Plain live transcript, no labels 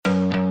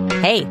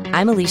Hey,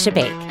 I'm Alicia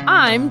Bake.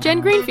 I'm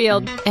Jen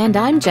Greenfield. And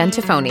I'm Jen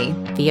Tafoni.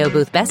 VO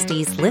Booth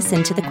Besties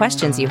listen to the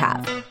questions you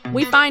have.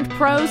 We find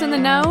pros in the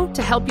know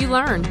to help you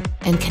learn.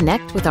 And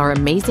connect with our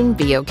amazing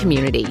VO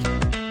community.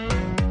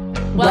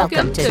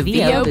 Welcome to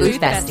VO Booth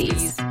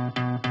Besties.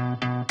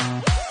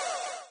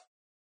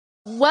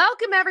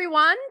 Welcome,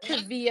 everyone,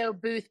 to VO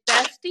Booth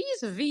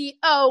Besties,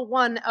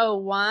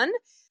 VO101.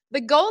 The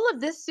goal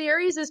of this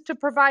series is to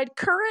provide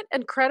current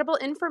and credible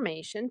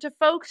information to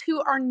folks who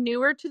are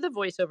newer to the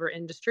voiceover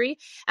industry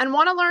and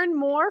want to learn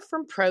more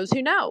from pros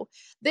who know.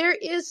 There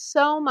is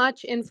so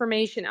much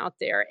information out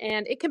there,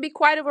 and it can be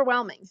quite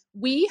overwhelming.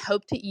 We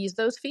hope to ease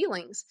those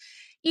feelings.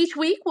 Each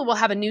week, we will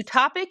have a new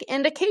topic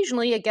and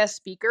occasionally a guest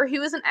speaker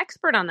who is an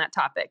expert on that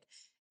topic.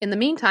 In the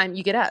meantime,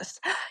 you get us.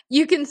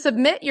 You can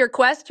submit your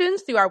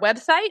questions through our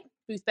website,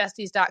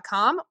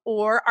 boothbesties.com,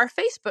 or our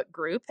Facebook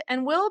group,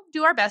 and we'll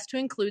do our best to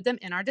include them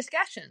in our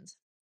discussions.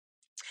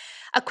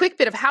 A quick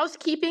bit of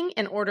housekeeping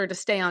in order to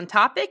stay on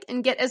topic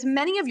and get as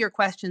many of your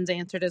questions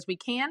answered as we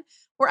can.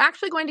 We're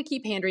actually going to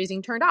keep hand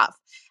raising turned off.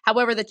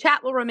 However, the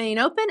chat will remain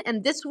open,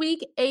 and this week,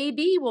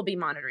 AB will be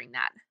monitoring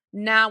that.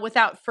 Now,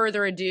 without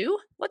further ado,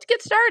 let's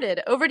get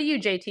started. Over to you,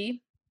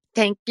 JT.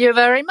 Thank you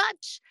very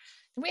much.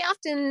 We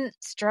often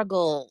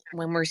struggle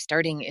when we're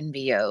starting in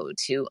VO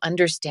to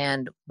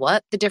understand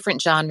what the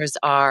different genres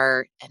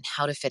are and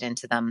how to fit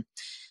into them.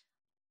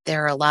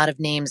 There are a lot of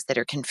names that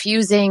are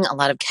confusing, a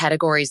lot of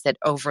categories that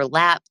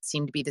overlap,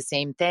 seem to be the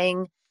same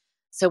thing.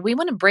 So we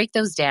want to break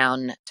those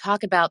down,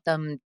 talk about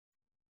them,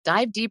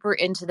 dive deeper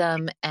into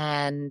them,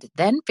 and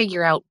then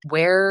figure out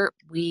where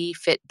we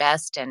fit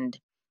best and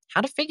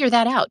how to figure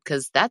that out,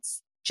 because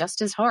that's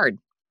just as hard.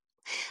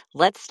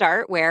 Let's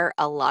start where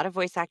a lot of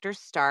voice actors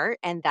start,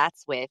 and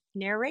that's with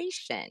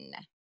narration.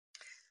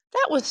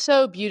 That was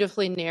so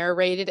beautifully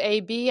narrated,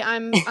 AB.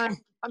 I'm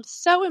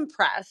so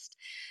impressed.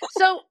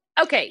 So,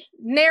 okay,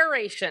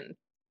 narration.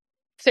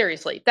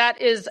 Seriously,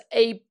 that is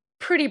a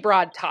pretty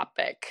broad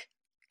topic.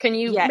 Can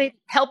you maybe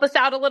help us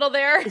out a little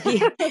there?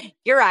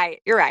 You're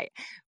right.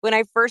 When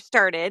I first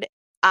started,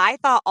 I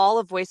thought all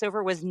of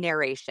voiceover was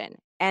narration.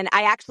 And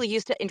I actually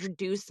used to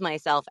introduce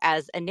myself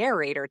as a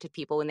narrator to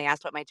people when they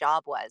asked what my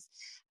job was.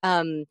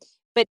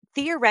 But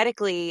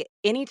theoretically,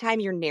 anytime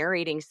you're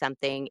narrating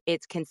something,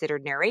 it's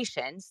considered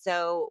narration.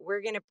 So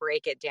we're going to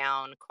break it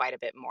down quite a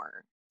bit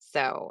more.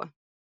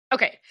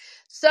 Okay.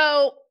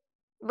 So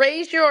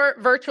raise your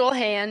virtual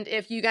hand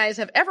if you guys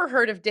have ever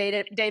heard of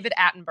David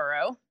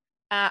Attenborough.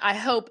 I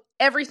hope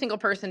every single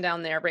person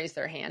down there raised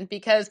their hand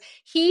because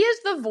he is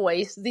the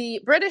voice, the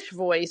British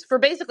voice for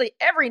basically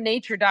every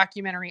nature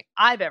documentary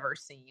I've ever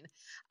seen.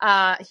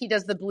 He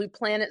does the Blue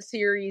Planet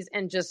series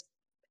and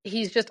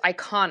he's just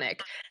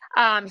iconic.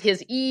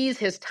 His ease,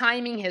 his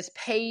timing, his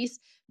pace,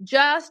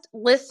 just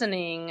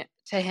listening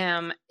to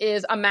him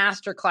is a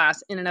masterclass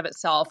in and of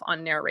itself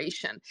on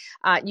narration.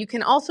 You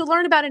can also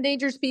learn about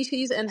endangered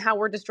species and how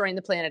we're destroying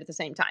the planet at the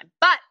same time.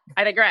 But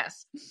I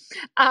digress.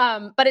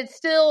 But it's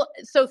still,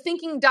 so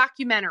thinking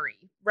documentary,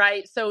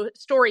 right? So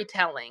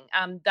storytelling,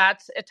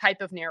 that's a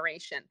type of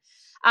narration.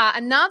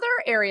 Another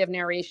area of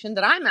narration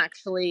that I'm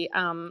actually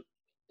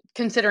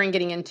considering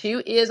getting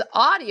into is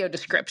audio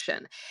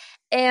description.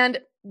 And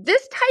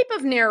this type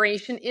of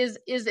narration is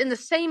in the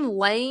same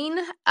lane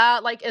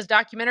like as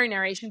documentary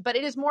narration, but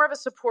it is more of a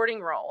supporting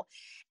role.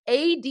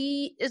 AD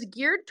is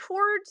geared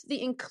towards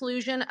the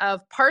inclusion of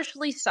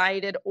partially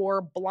sighted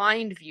or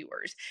blind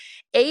viewers.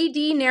 AD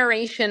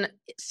narration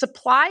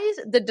supplies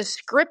the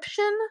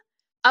description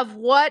of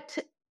what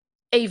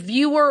a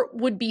viewer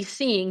would be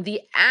seeing,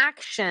 the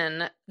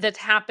action that's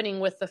happening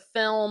with the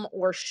film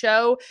or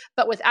show,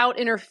 but without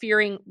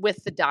interfering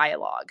with the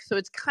dialogue. So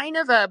it's kind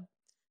of a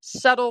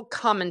subtle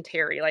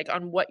commentary like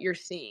on what you're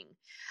seeing.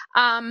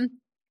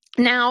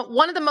 Now,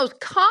 one of the most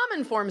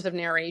common forms of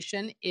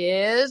narration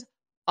is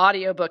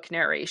audiobook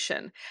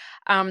narration.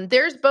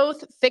 There's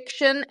both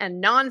fiction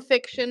and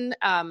nonfiction,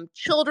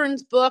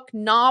 children's book,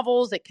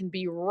 novels. It can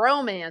be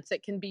romance.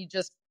 It can be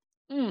just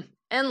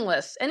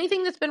endless,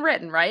 anything that's been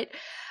written, right?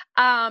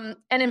 And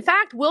in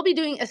fact, we'll be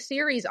doing a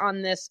series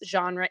on this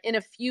genre in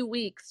a few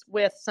weeks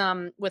with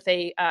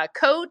a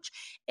coach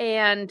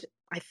and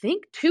I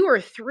think 2 or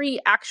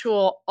 3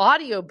 actual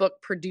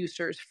audiobook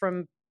producers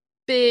from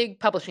big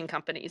publishing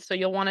companies. So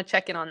you'll want to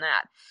check in on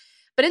that.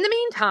 But in the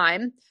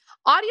meantime,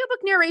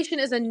 audiobook narration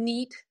is a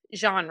neat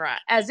genre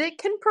as it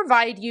can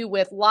provide you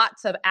with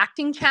lots of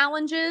acting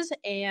challenges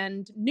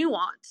and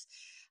nuance.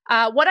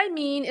 What I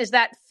mean is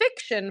that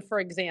fiction, for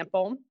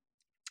example,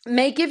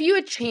 may give you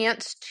a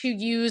chance to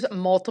use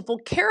multiple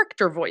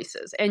character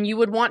voices, and you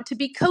would want to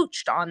be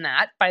coached on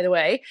that, by the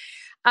way.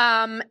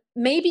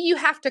 Maybe you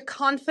have to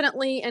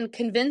confidently and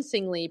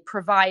convincingly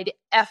provide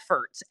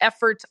efforts.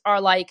 Efforts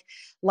are like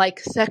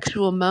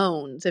sexual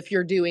moans if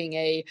you're doing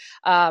a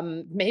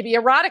maybe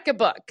erotica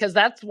book, because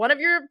that's one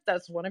of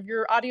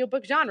your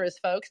audiobook genres,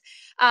 folks.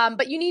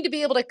 But you need to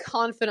be able to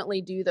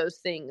confidently do those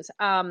things.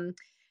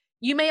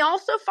 You may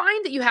also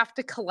find that you have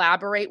to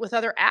collaborate with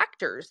other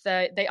actors.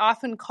 They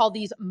often call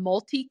these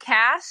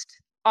multicast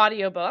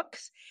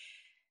audiobooks.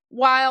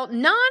 while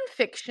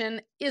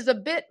nonfiction is a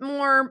bit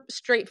more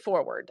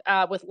straightforward,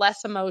 with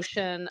less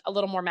emotion, a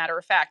little more matter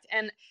of fact.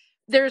 And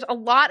there's a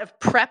lot of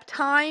prep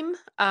time,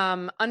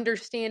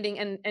 understanding,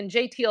 and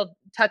JT will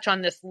touch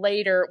on this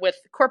later with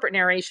corporate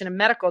narration and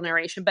medical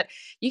narration, but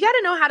you got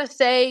to know how to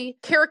say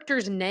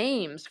characters'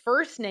 names,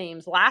 first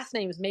names, last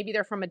names. Maybe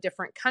they're from a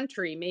different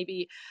country,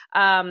 maybe,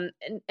 and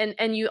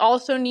you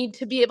also need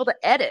to be able to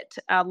edit.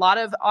 A lot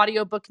of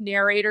audiobook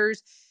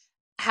narrators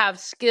have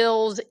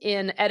skills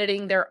in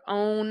editing their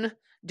own,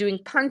 doing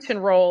punch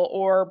and roll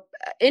or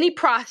any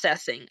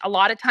processing. A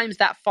lot of times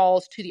that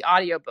falls to the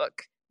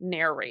audiobook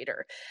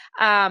narrator.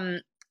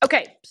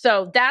 Okay,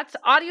 so that's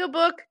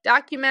audiobook,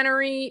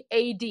 documentary,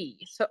 AD.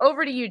 So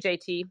over to you,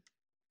 JT.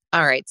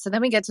 All right, so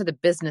then we get to the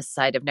business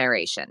side of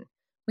narration.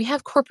 We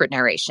have corporate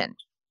narration,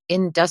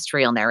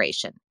 industrial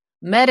narration,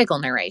 medical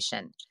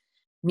narration,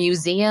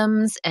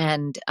 museums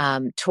and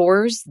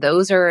tours.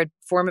 Those are a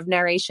form of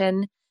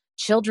narration.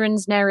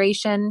 Children's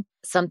narration.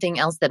 Something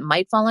else that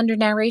might fall under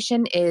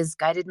narration is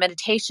guided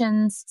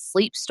meditations,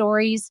 sleep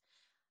stories.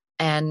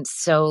 And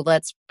so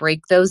let's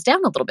break those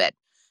down a little bit.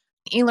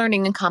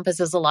 E-learning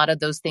encompasses a lot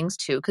of those things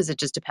too, because it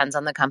just depends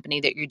on the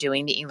company that you're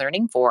doing the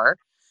e-learning for.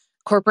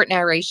 Corporate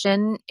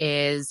narration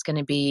is going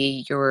to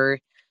be your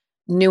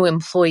new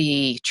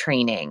employee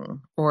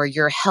training or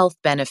your health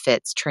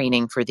benefits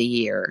training for the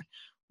year.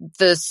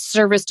 The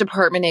service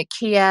department at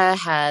Kia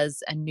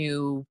has a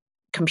new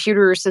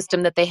computer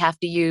system that they have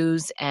to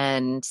use.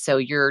 And so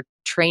you're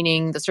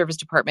training the service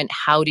department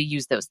how to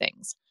use those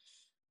things.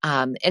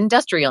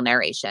 Industrial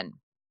narration,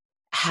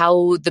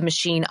 how the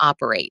machine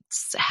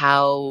operates,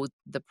 how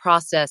the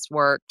process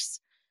works.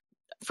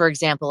 For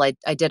example,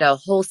 I did a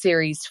whole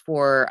series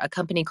for a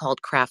company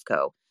called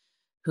Craftco,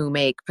 who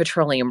make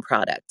petroleum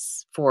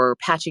products for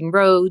patching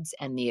roads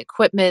and the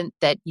equipment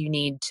that you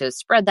need to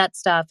spread that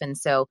stuff. And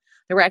so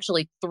there were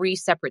actually 3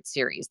 separate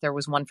series. There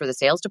was one for the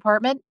sales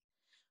department,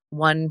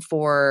 one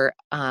for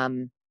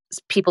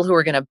people who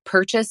are going to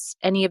purchase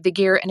any of the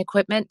gear and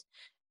equipment,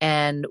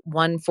 and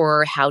one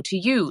for how to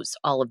use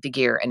all of the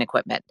gear and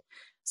equipment.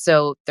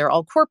 So they're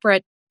all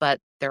corporate, but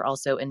they're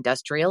also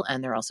industrial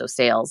and they're also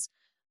sales.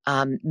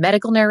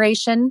 Medical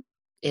narration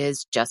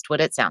is just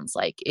what it sounds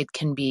like. It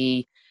can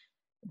be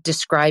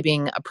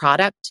describing a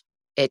product.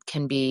 It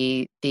can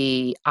be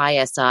the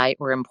ISI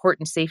or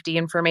important safety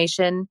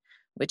information,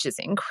 which is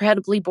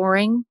incredibly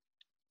boring,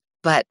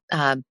 but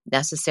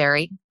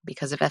necessary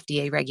because of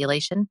FDA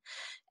regulation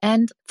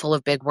and full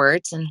of big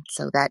words. And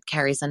so that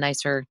carries a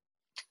nicer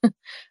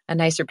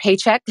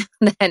paycheck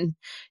than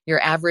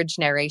your average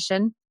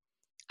narration.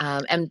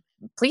 And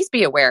please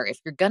be aware, if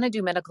you're going to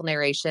do medical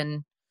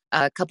narration,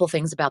 a couple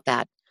things about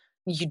that.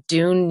 You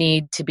do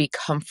need to be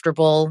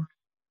comfortable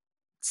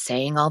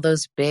saying all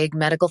those big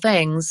medical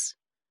things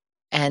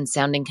and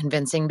sounding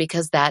convincing,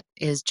 because that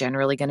is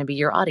generally going to be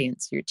your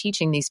audience. You're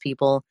teaching these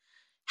people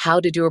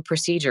how to do a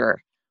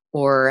procedure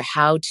or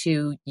how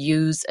to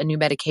use a new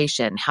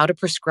medication, how to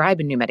prescribe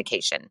a new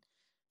medication.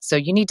 So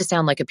you need to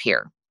sound like a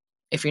peer.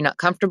 If you're not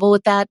comfortable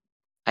with that,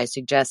 I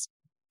suggest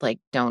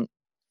don't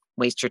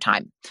waste your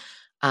time.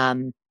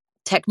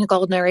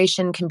 Technical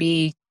narration can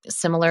be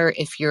similar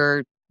if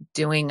you're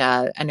doing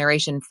a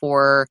narration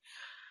for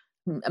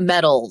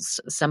metals,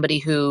 somebody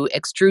who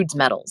extrudes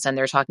metals, and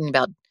they're talking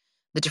about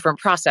the different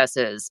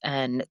processes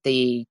and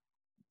the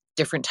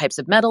different types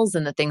of metals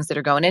and the things that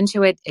are going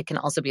into it. It can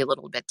also be a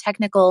little bit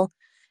technical,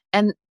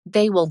 and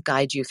they will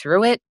guide you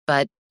through it.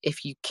 But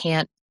if you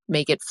can't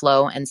make it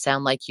flow and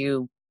sound like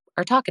you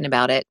are talking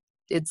about it,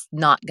 it's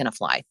not going to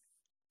fly.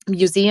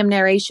 Museum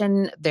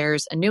narration,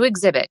 there's a new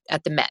exhibit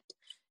at the Met,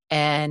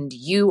 and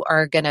you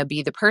are going to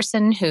be the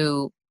person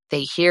who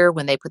they hear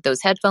when they put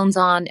those headphones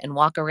on and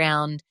walk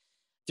around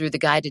through the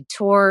guided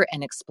tour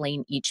and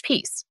explain each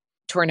piece.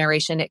 Tour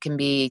narration, it can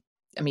be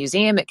a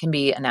museum, it can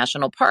be a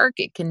national park,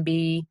 it can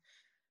be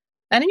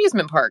an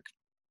amusement park.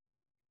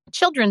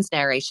 Children's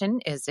narration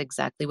is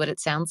exactly what it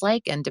sounds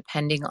like, and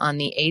depending on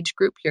the age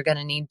group, you're going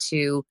to need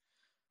to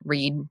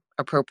read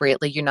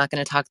appropriately. You're not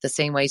going to talk the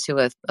same way to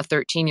a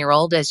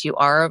 13-year-old as you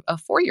are a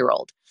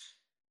 4-year-old.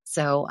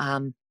 So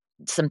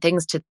some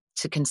things to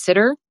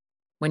consider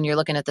when you're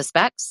looking at the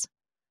specs.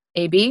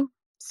 AB?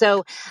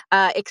 So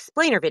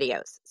explainer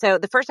videos. So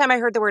the first time I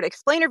heard the word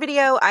explainer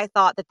video, I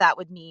thought that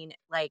would mean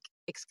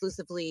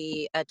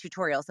exclusively a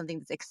tutorial, something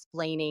that's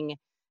explaining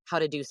how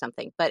to do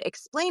something. But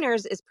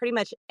explainers is pretty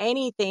much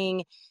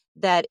anything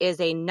that is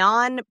a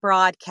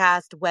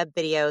non-broadcast web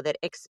video that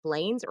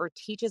explains or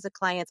teaches a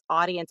client's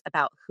audience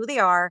about who they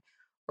are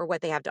or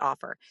what they have to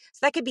offer. So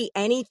that could be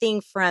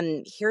anything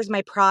from here's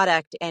my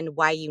product and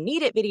why you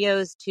need it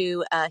videos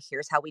to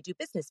here's how we do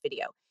business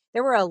video.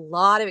 There were a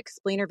lot of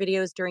explainer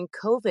videos during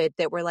COVID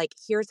that were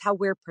here's how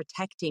we're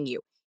protecting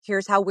you.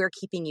 Here's how we're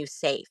keeping you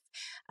safe.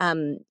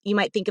 You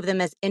might think of them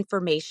as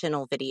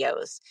informational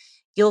videos.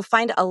 You'll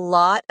find a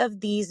lot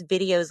of these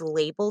videos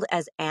labeled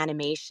as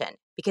animation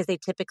because they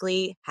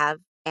typically have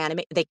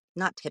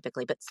not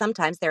typically, but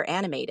sometimes they're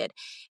animated.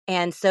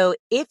 And so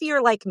if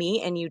you're like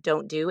me and you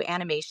don't do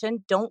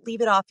animation, don't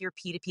leave it off your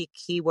P2P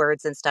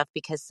keywords and stuff,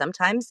 because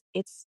sometimes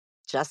it's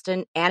just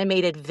an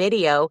animated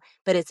video,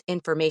 but it's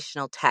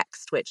informational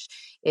text, which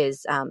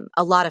is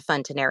a lot of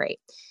fun to narrate.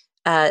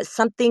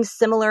 Something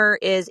similar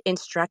is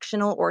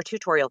instructional or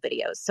tutorial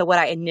videos. So what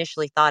I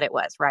initially thought it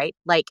was, right?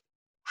 Like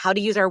how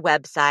to use our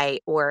website,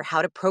 or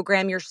how to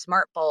program your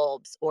smart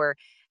bulbs, or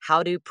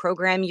how to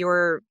program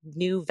your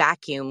new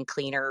vacuum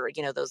cleaner,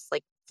 those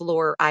like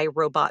floor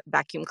iRobot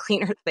vacuum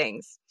cleaner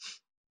things.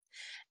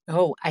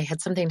 Oh, I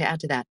had something to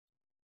add to that.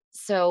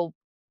 So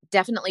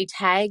definitely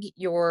tag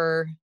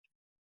your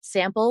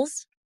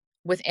samples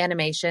with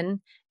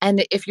animation.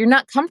 And if you're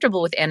not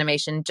comfortable with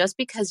animation, just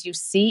because you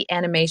see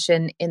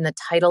animation in the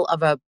title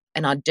of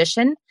an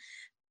audition,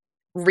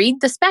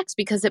 read the specs,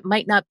 because it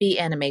might not be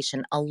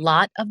animation. A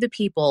lot of the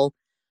people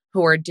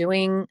who are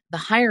doing the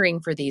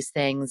hiring for these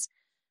things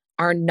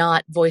are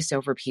not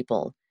voiceover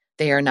people.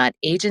 They are not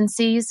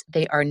agencies.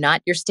 They are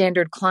not your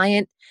standard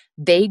client.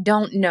 They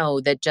don't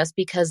know that just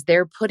because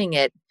they're putting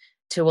it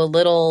to a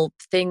little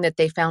thing that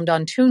they found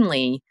on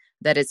Toonly,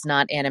 that it's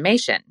not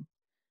animation.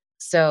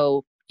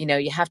 So,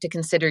 you have to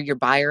consider your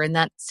buyer in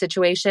that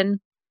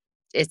situation.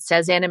 It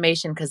says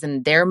animation because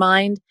in their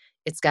mind,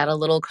 it's got a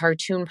little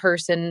cartoon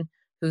person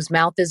whose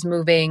mouth is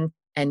moving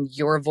and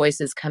your voice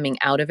is coming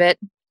out of it.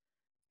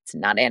 It's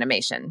not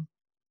animation.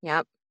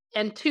 Yep.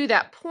 And to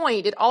that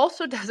point, it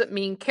also doesn't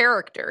mean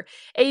character.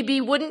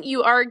 AB, wouldn't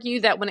you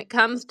argue that when it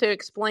comes to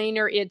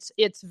explainer, it's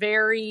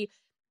very,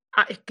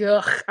 I'm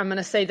going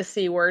to say the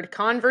C word,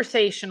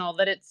 conversational,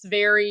 that it's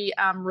very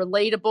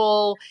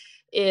relatable.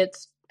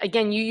 It's,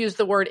 again, you use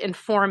the word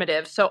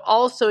informative. So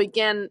also,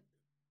 again,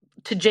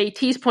 to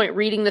JT's point,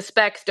 reading the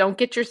specs, don't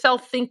get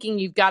yourself thinking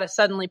you've got to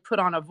suddenly put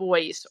on a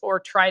voice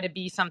or try to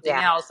be something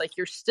else. Like,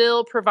 you're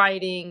still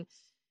providing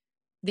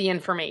the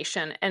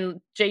information. And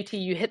JT,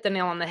 you hit the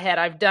nail on the head.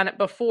 I've done it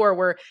before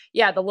where,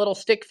 the little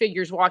stick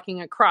figures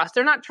walking across,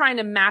 they're not trying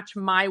to match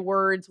my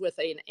words with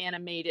an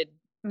animated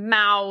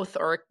mouth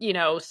or,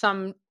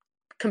 some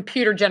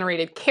computer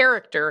generated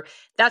character.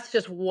 That's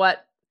just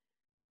what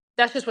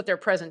their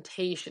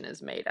presentation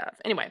is made of.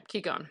 Anyway,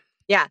 keep going.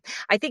 Yeah,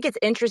 I think it's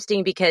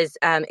interesting because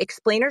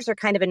explainers are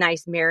kind of a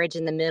nice marriage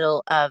in the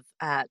middle of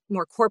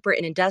more corporate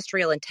and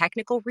industrial and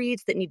technical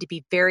reads that need to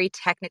be very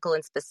technical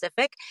and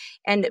specific,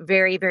 and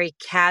very, very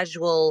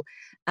casual,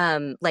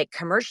 like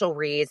commercial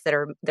reads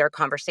they're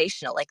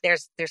conversational. Like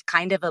there's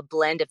kind of a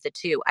blend of the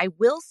two. I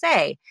will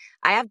say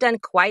I have done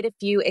quite a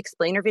few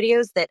explainer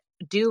videos that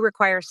do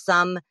require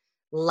some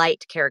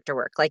light character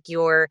work, like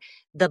you're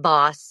the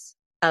boss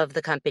of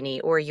the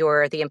company, or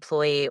you're the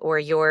employee, or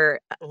you're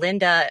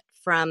Linda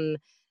from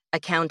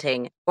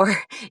accounting, or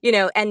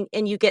and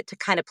you get to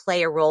kind of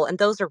play a role, and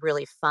those are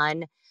really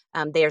fun.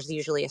 There's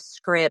usually a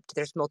script,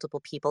 there's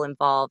multiple people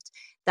involved,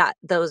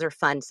 those are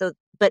fun. So,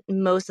 but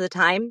most of the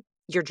time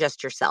you're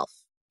just yourself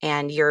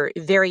and your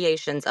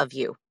variations of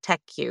you,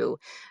 tech you,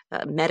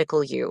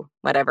 medical you,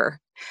 whatever.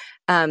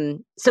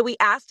 So we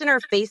asked in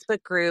our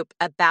Facebook group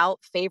about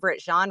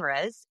favorite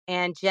genres,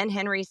 and Jen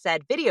Henry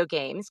said video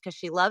games because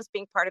she loves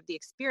being part of the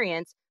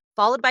experience,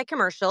 followed by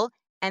commercial,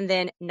 and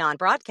then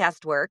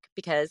non-broadcast work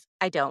because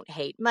I don't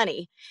hate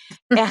money.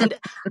 And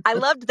I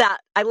loved that.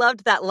 I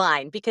loved that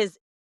line because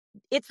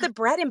it's the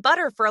bread and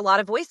butter for a lot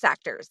of voice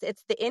actors.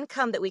 It's the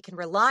income that we can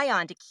rely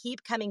on to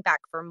keep coming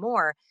back for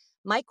more.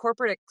 My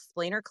corporate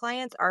explainer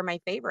clients are my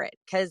favorite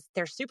because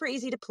they're super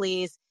easy to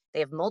please.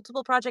 They have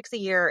multiple projects a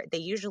year. They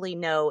usually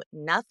know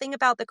nothing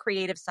about the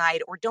creative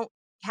side or don't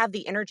have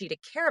the energy to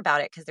care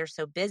about it because they're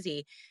so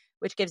busy,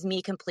 which gives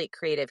me complete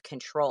creative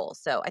control.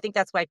 So I think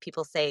that's why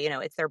people say,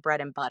 it's their bread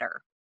and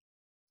butter.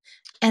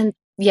 And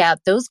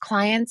those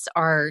clients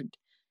honestly,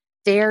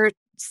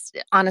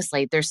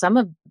 they're some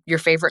of your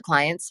favorite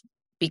clients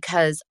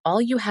because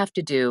all you have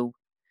to do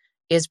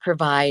is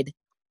provide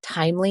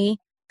timely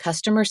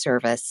customer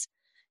service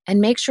and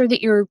make sure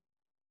that your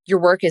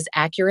work is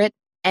accurate,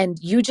 and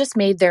you just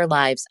made their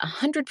lives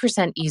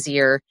 100%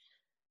 easier.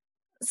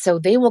 So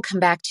they will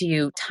come back to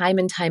you time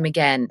and time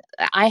again.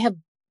 I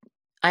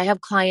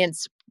have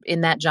clients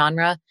in that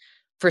genre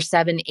for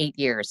 7-8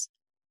 years,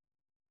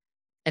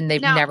 and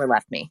they've never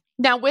left me.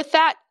 Now, with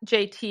that,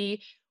 JT,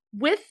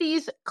 with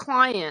these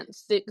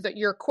clients, that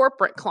your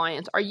corporate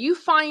clients, are you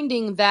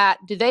finding that,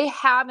 do they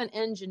have an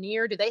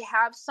engineer? Do they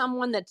have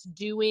someone that's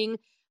doing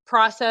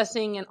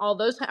processing and all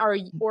those,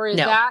 or is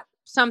that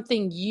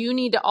something you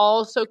need to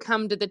also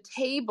come to the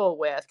table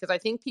with? Because I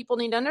think people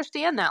need to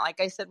understand that. Like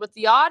I said, with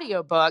the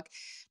audiobook,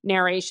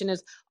 narration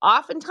is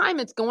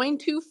oftentimes it's going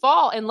to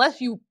fall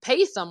unless you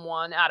pay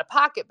someone out of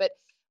pocket. But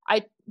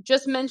I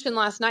just mentioned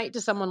last night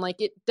to someone, like,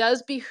 it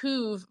does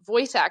behoove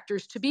voice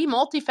actors to be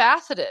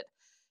multifaceted,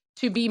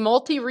 to be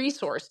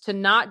multi-resource, to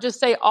not just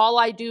say all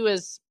I do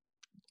is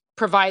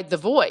provide the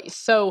voice.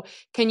 So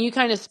can you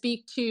kind of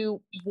speak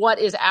to what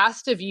is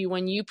asked of you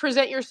when you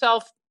present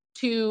yourself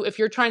to, if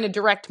you're trying to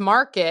direct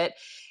market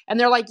and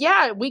they're like,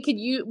 yeah, we could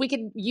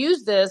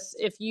use this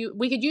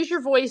we could use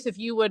your voice if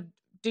you would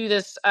do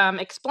this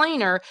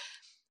explainer,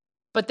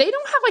 but they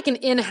don't have like an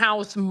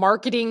in-house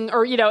marketing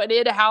or, an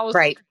in-house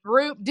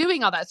group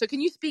doing all that. So can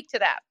you speak to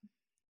that?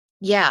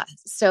 Yeah.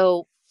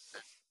 So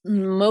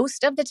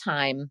most of the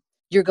time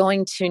You're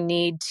going to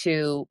need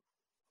to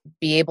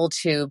be able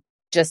to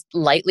just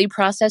lightly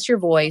process your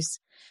voice,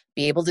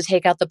 be able to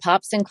take out the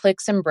pops and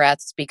clicks and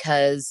breaths,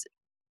 because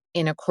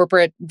in a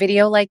corporate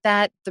video like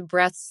that, the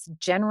breaths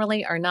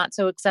generally are not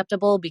so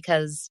acceptable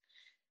because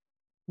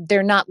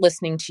they're not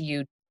listening to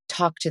you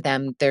talk to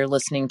them. They're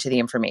listening to the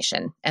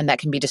information, and that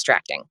can be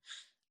distracting.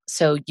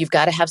 So you've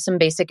got to have some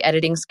basic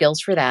editing skills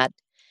for that.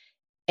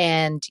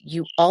 And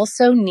you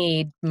also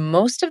need,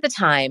 most of the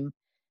time,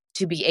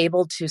 to be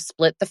able to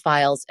split the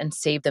files and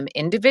save them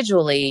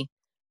individually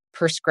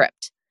per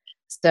script.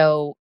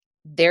 So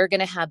they're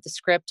going to have the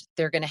script,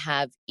 they're going to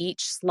have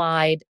each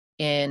slide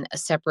in a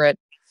separate,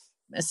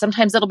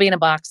 sometimes it'll be in a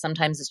box,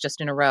 sometimes it's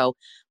just in a row,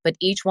 but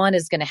each one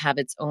is going to have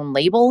its own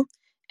label,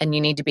 and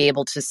you need to be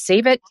able to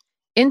save it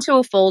into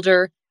a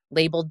folder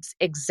labeled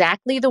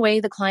exactly the way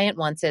the client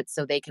wants it,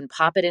 so they can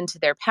pop it into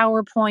their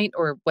PowerPoint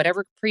or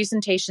whatever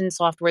presentation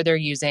software they're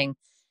using.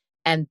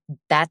 And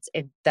that's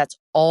it. That's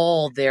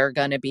all they're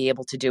going to be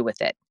able to do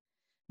with it.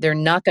 They're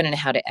not going to know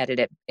how to edit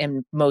it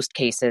in most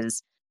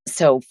cases.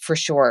 So for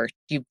sure,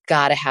 you've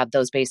got to have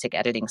those basic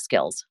editing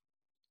skills.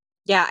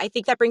 Yeah, I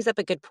think that brings up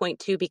a good point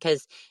too,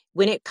 because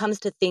when it comes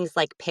to things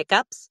like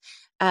pickups,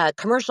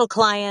 commercial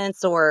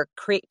clients or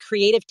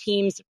creative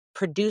teams,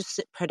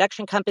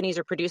 production companies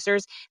or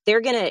producers,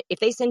 if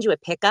they send you a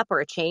pickup or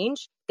a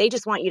change, they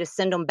just want you to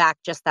send them back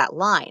just that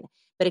line.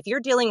 But if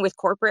you're dealing with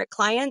corporate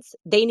clients,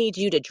 they need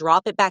you to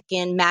drop it back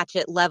in, match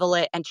it, level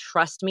it, and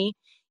trust me,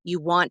 you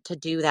want to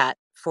do that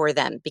for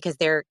them, because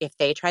if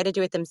they try to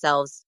do it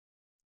themselves,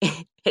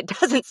 it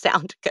doesn't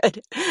sound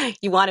good.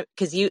 You want it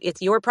because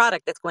it's your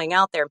product that's going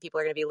out there and people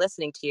are going to be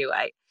listening to you.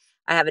 I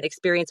have an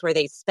experience where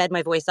they sped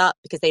my voice up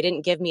because they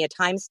didn't give me a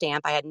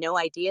timestamp. I had no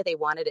idea they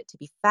wanted it to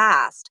be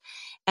fast,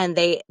 and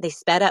they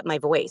sped up my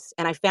voice.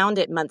 And I found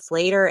it months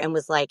later and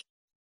was like,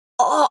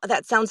 "Oh,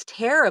 that sounds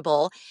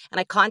terrible."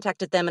 And I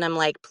contacted them and I'm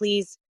like,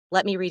 "Please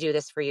let me redo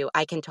this for you.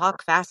 I can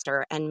talk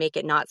faster and make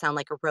it not sound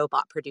like a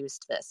robot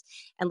produced this."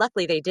 And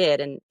luckily they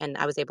did, and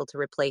I was able to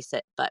replace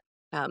it. But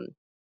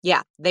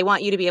yeah, they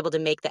want you to be able to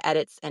make the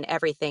edits and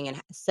everything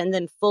and send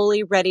them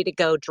fully ready to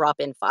go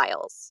drop-in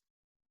files.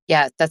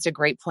 Yeah, that's a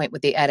great point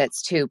with the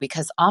edits too,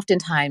 because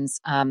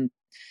oftentimes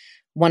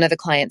one of the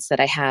clients that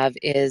I have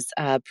is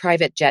a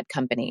private jet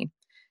company.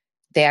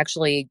 They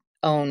actually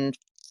own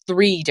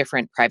 3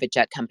 different private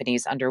jet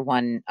companies under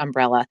one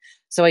umbrella.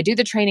 So I do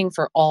the training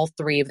for all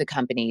 3 of the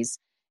companies.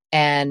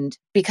 And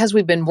because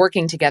we've been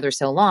working together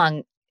so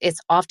long, it's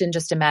often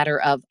just a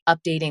matter of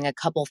updating a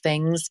couple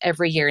things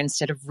every year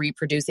instead of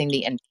reproducing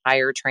the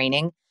entire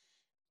training.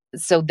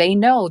 So they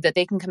know that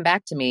they can come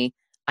back to me.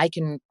 I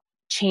can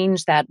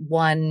change that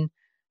one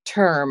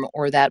term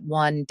or that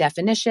one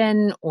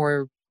definition,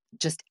 or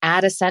just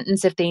add a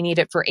sentence if they need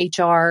it for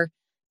HR,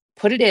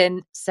 put it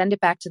in, send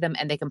it back to them,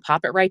 and they can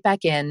pop it right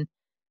back in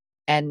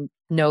and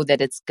know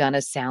that it's going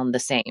to sound the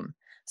same.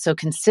 So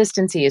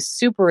consistency is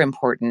super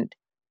important.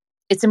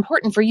 It's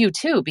important for you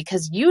too,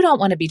 because you don't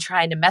want to be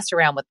trying to mess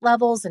around with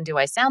levels and do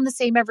I sound the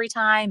same every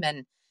time?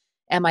 And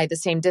am I the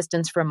same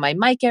distance from my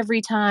mic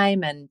every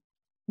time? And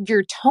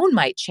your tone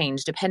might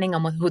change depending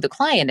on who the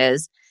client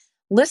is.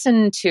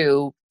 Listen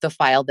to the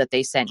file that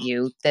they sent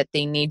you that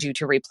they need you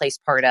to replace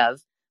part of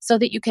so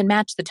that you can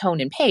match the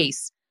tone and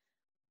pace.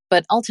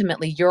 But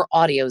ultimately, your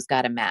audio's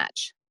got to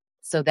match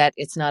so that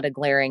it's not a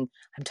glaring,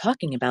 I'm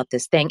talking about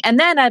this thing. And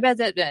then I bet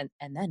that, and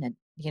then,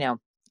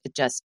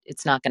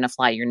 it's not going to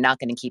fly. You're not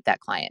going to keep that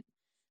client.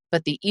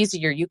 But the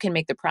easier you can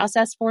make the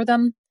process for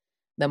them,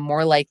 the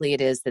more likely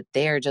it is that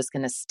they're just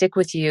going to stick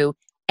with you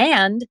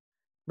and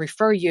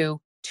refer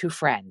you to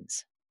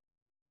friends,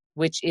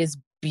 which is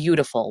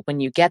beautiful when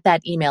you get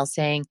that email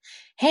saying,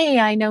 "Hey,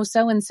 I know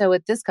so-and-so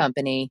at this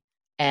company,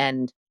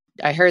 and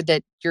I heard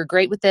that you're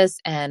great with this,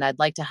 and I'd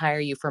like to hire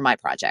you for my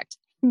project."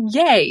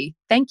 Yay.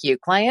 Thank you,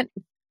 client.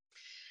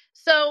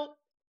 So,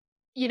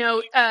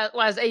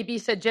 as AB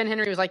said, Jen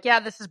Henry was like,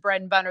 yeah, this is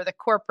bread and butter, the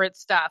corporate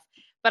stuff.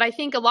 But I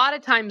think a lot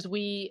of times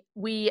we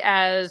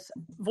as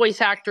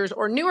voice actors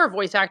or newer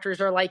voice actors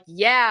are like,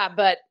 yeah,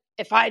 but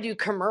if I do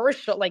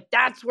commercial, like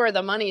that's where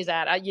the money's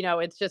at.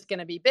 It's just going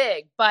to be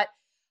big. But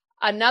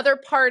another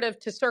part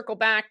to circle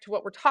back to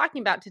what we're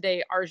talking about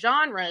today are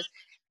genres.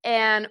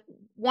 And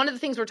one of the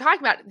things we're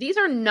talking about, these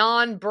are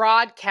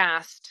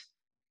non-broadcast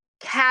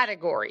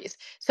categories.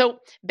 So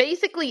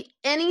basically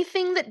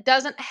anything that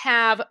doesn't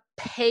have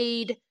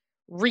paid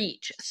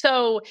reach.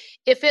 So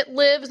if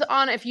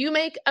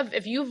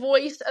you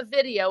voice a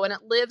video and it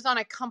lives on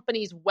a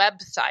company's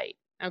website,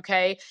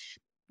 okay,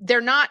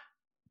 they're not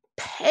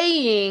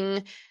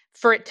paying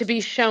for it to be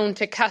shown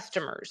to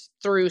customers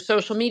through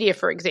social media,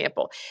 for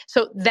example.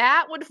 So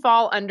that would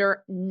fall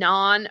under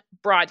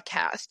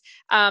non-broadcast.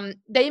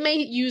 They may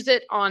use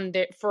it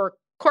for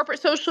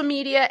corporate social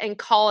media and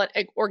call it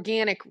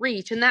organic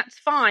reach, and that's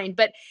fine.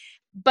 But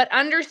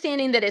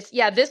understanding that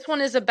this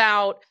one is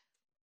about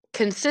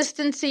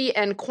consistency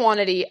and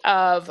quantity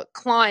of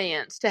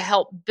clients to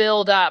help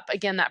build up,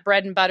 again, that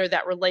bread and butter,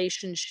 that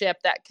relationship,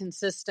 that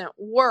consistent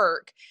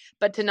work,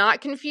 but to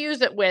not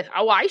confuse it with,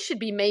 oh, I should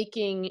be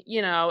making,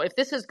 if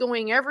this is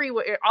going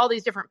everywhere, all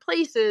these different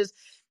places,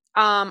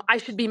 I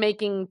should be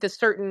making this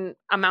certain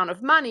amount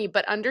of money,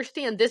 but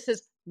understand this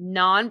is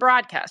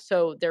non-broadcast.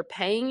 So they're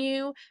paying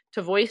you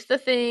to voice the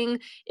thing,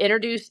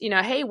 introduce,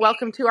 hey,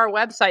 welcome to our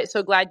website.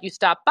 So glad you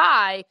stopped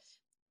by.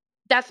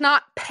 That's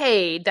not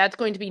paid. That's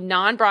going to be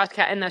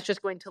non-broadcast, and that's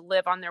just going to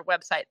live on their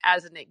website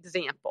as an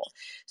example.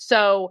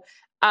 So,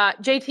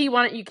 JT,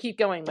 why don't you keep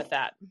going with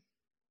that?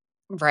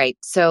 Right.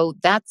 So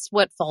that's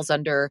what falls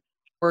under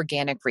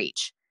organic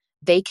reach.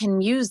 They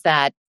can use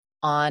that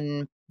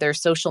on their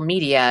social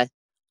media,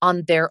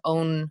 on their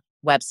own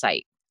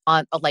website,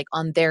 on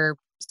their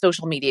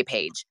social media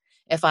page.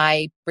 If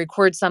I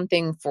record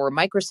something for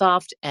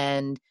Microsoft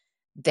and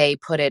they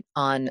put it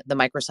on the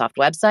Microsoft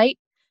website,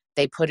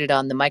 they put it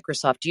on the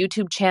Microsoft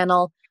YouTube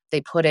channel, they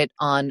put it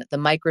on the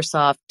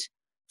Microsoft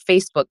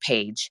Facebook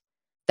page,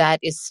 that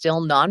is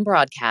still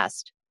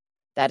non-broadcast.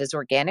 That is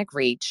organic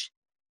reach.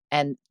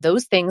 And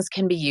those things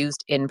can be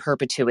used in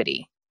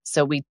perpetuity.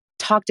 So we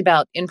talked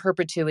about in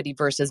perpetuity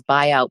versus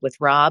buyout with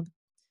Rob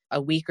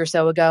a week or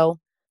so ago.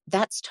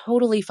 That's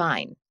totally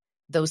fine.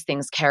 Those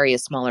things carry a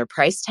smaller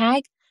price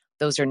tag.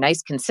 Those are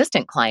nice,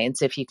 consistent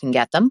clients if you can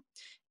get them.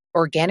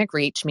 Organic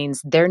reach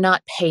means they're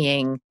not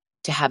paying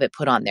to have it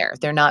put on there.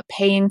 They're not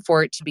paying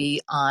for it to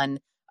be on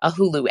a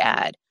Hulu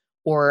ad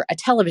or a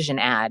television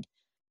ad.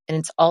 And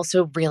it's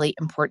also really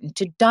important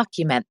to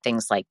document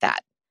things like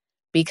that,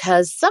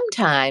 because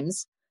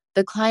sometimes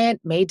the client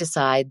may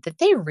decide that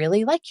they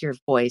really like your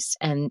voice.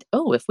 And,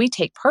 if we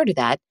take part of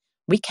that,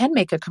 we can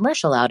make a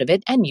commercial out of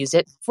it and use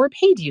it for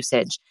paid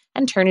usage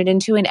and turn it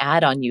into an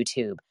ad on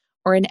YouTube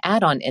or an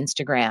ad on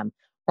Instagram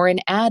or an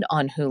ad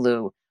on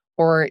Hulu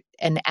or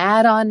an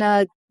ad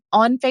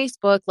on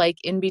Facebook, like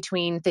in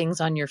between things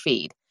on your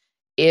feed.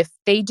 If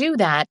they do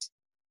that,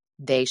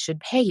 they should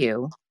pay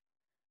you,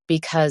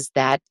 because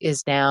that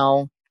is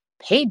now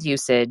paid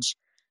usage.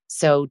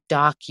 So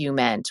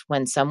document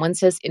when someone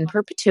says in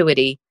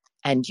perpetuity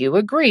and you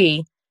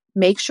agree,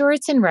 make sure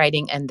it's in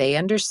writing and they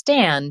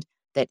understand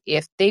that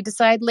if they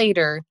decide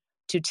later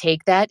to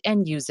take that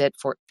and use it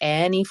for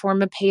any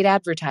form of paid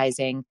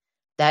advertising,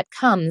 that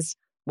comes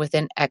with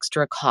an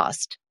extra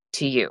cost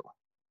to you.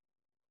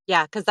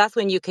 Yeah, because that's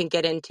when you can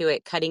get into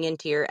it, cutting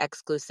into your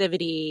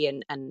exclusivity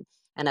and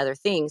other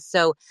things.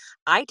 So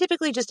I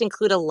typically just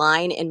include a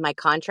line in my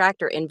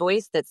contract or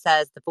invoice that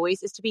says the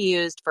voice is to be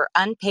used for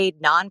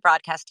unpaid,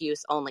 non-broadcast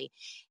use only.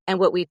 And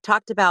what we've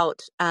talked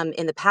about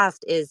in the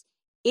past is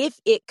if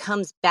it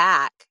comes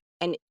back,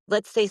 and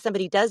let's say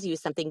somebody does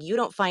use something, you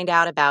don't find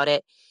out about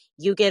it,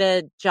 you get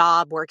a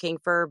job working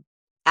for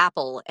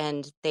Apple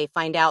and they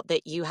find out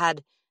that you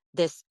had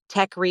this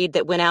tech read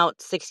that went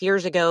out 6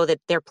 years ago that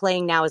they're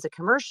playing now as a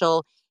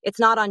commercial, it's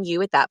not on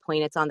you at that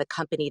point. It's on the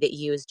company that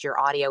used your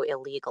audio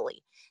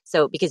illegally.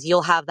 So because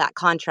you'll have that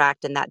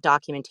contract and that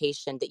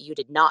documentation that you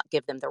did not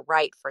give them the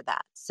right for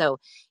that. So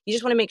you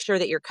just want to make sure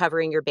that you're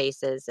covering your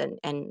bases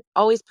and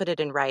always put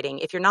it in writing.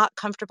 If you're not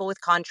comfortable with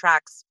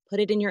contracts, put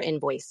it in your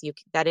invoice.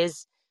 That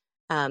is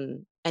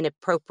an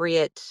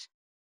appropriate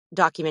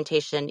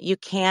documentation. You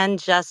can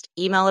just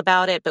email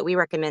about it, but we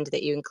recommend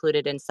that you include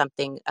it in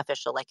something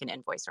official like an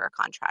invoice or a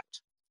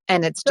contract.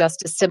 And it's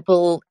just as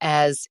simple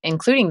as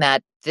including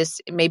that this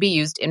may be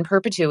used in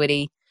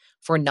perpetuity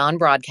for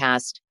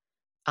non-broadcast,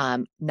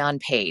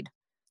 non-paid.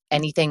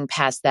 Anything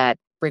past that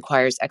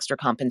requires extra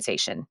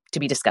compensation to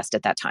be discussed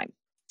at that time.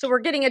 So we're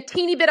getting a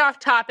teeny bit off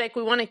topic.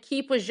 We want to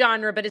keep with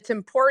genre, but it's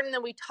important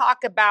that we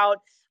talk about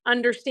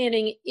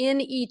understanding in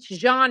each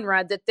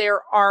genre that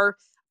there are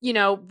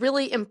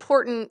really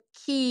important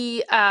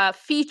key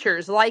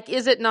features, like,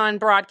 is it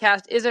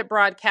non-broadcast? Is it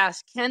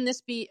broadcast? Can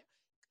this be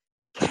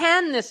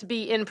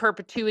in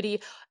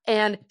perpetuity?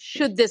 And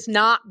should this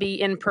not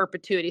be in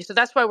perpetuity? So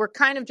that's why we're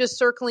kind of just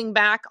circling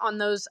back on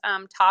those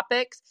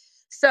topics.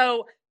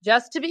 So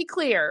just to be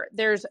clear,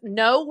 there's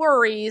no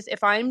worries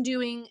if I'm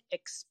doing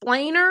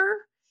explainer,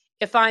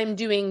 if I'm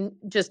doing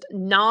just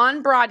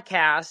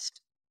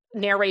non-broadcast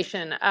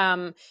narration,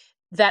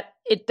 that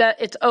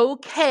it's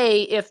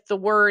okay if the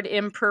word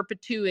in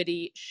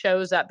perpetuity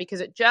shows up, because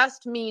it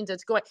just means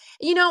it's going.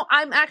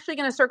 I'm actually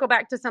going to circle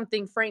back to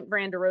something Frank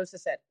Branderosa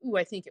said.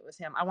 I think it was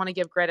him. I want to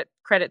give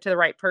credit to the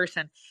right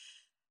person.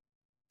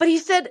 But he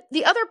said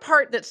the other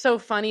part that's so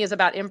funny is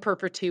about in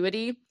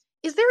perpetuity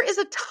is there is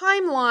a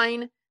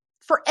timeline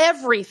for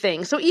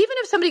everything. So even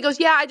if somebody goes,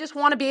 yeah, I just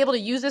want to be able to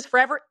use this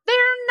forever, they're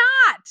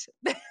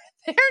not.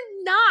 They're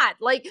not.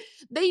 Like,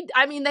 they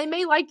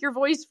may like your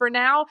voice for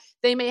now.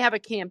 They may have a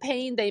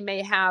campaign. They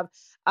may have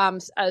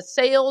a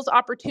sales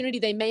opportunity.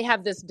 They may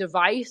have this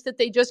device that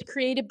they just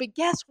created. But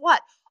guess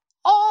what?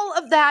 All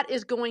of that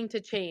is going to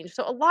change.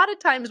 So a lot of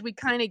times we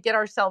kind of get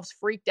ourselves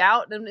freaked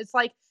out, and it's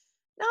like,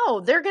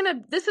 no,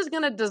 this is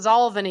going to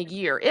dissolve in a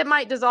year. It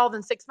might dissolve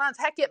in 6 months.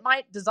 Heck, it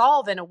might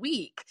dissolve in a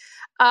week.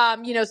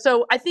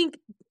 So I think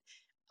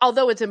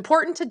although it's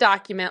important to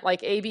document,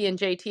 like AB and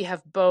JT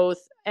have both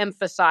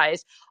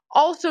emphasized,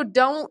 also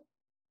don't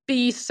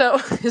be so,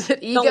 is it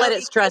ego? Don't let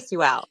it stress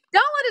you out.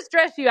 Don't let it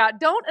stress you out.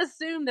 Don't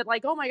assume that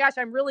like, oh my gosh,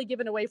 I'm really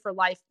giving away for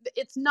life.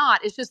 It's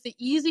not. It's just the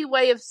easy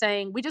way of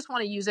saying we just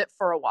want to use it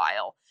for a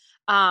while.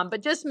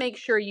 But just make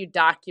sure you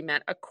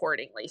document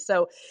accordingly.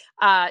 So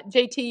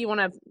JT, you want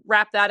to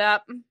wrap that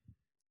up?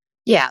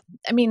 Yeah.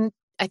 I mean,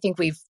 I think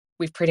we've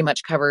pretty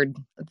much covered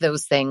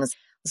those things.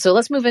 So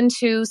let's move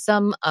into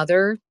some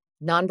other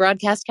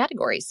non-broadcast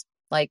categories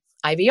like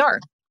IVR.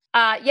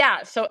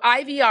 So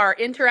IVR,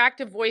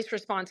 interactive voice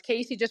response.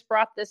 Casey just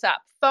brought this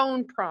up.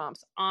 Phone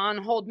prompts,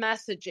 on-hold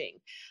messaging.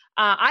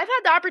 I've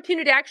had the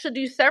opportunity to actually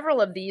do several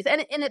of these,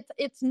 and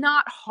it's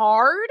not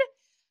hard,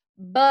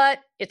 but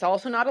it's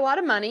also not a lot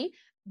of money.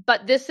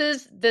 But this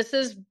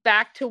is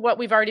back to what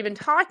we've already been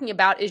talking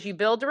about, is you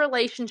build a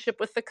relationship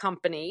with the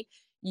company.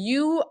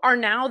 You are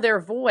now their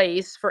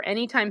voice for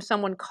anytime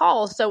someone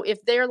calls. So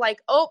if they're like,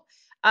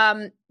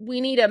 we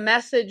need a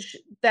message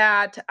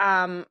that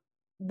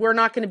we're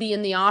not going to be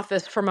in the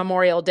office for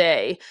Memorial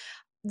Day,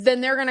 then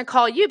they're going to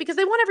call you because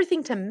they want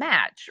everything to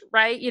match,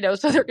 right?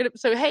 So they're going to,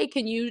 so, hey,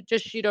 can you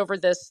just shoot over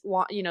this,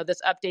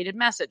 this updated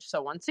message?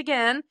 So once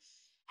again,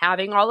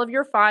 having all of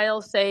your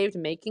files saved,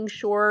 making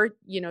sure,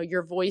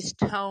 your voice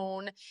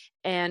tone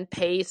and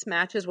pace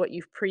matches what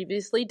you've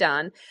previously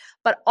done.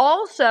 But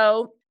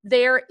also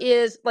there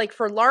is, like,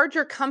 for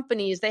larger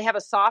companies, they have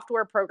a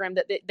software program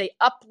that they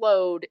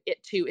upload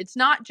it to. It's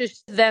not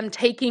just them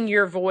taking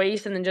your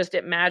voice and then just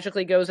it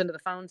magically goes into the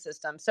phone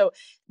system. So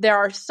there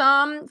are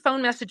some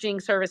phone messaging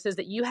services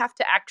that you have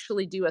to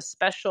actually do a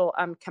special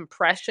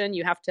compression.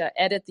 You have to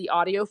edit the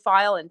audio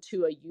file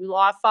into a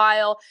ULAW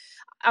file.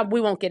 We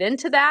won't get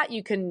into that.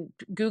 You can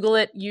Google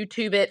it,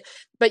 YouTube it,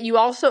 but you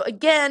also,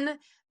 again,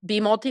 be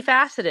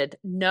multifaceted.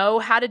 Know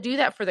how to do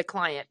that for the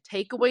client.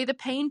 Take away the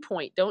pain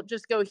point. Don't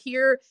just go,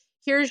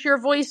 here's your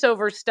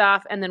voiceover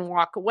stuff and then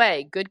walk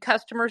away. Good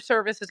customer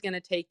service is going to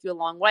take you a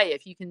long way.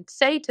 If you can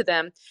say to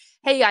them,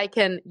 hey,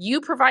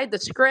 you provide the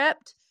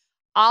script,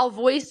 I'll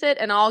voice it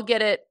and I'll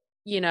get it,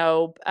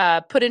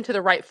 put into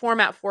the right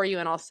format for you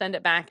and I'll send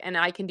it back and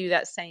I can do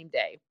that same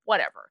day,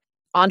 whatever.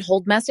 On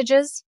hold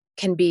messages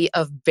can be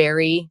a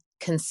very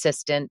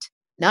consistent,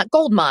 not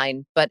gold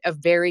mine, but a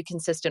very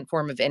consistent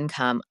form of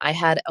income. I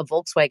had a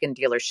Volkswagen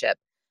dealership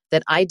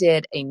that I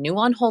did a new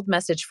on hold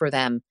message for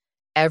them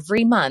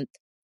every month.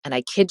 And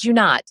I kid you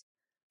not,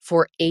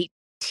 for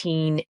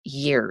 18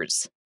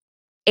 years.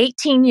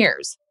 18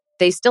 years.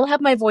 They still have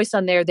my voice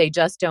on there. They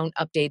just don't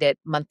update it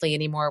monthly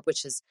anymore,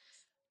 which is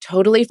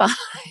totally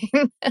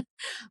fine.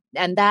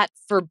 And that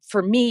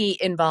for me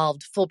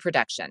involved full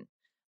production.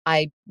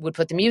 I would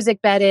put the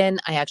music bed in.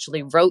 I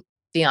actually wrote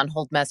the on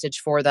hold message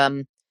for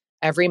them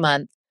every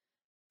month,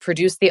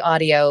 produce the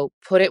audio,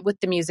 put it with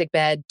the music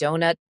bed,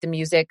 donut the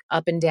music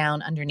up and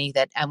down underneath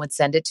it, and would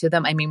send it to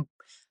them. I mean,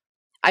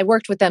 I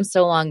worked with them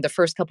so long, the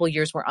first couple of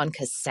years were on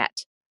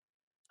cassette.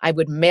 I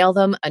would mail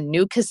them a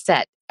new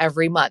cassette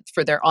every month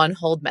for their on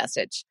hold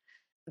message.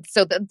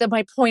 So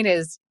my point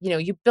is,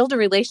 you build a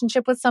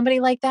relationship with somebody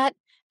like that,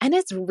 and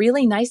it's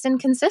really nice and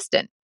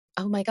consistent.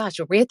 Oh my gosh,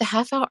 are we at the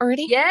half hour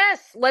already? Yes,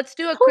 let's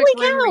do a quick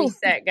room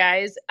reset,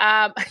 guys.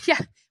 Yeah,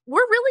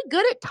 we're really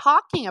good at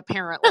talking,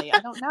 apparently. I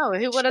don't know.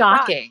 Who would have thought?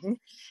 Shocking.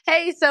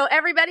 Hey, so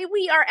everybody,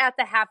 we are at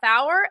the half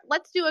hour.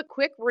 Let's do a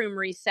quick room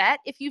reset.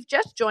 If you've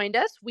just joined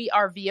us, we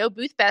are VO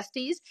Booth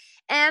Besties,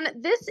 and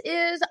this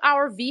is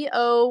our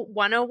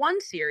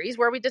VO101 series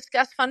where we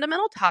discuss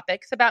fundamental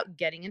topics about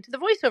getting into the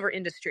voiceover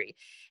industry.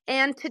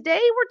 And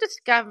today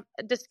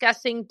we're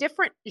discussing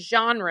different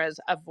genres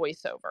of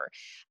voiceover.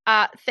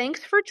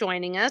 Thanks for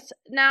joining us.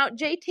 Now,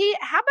 JT,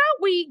 how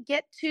about we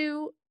get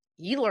to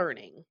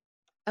e-learning?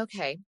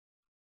 Okay.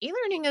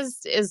 E-learning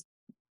is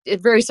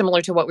very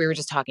similar to what we were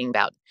just talking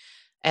about.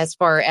 As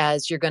far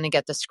as you're going to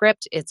get the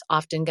script, it's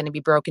often going to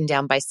be broken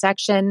down by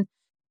section.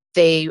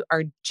 They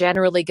are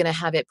generally going to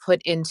have it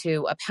put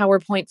into a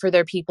PowerPoint for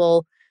their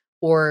people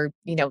or,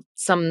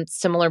 some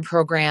similar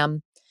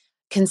program.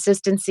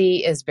 Consistency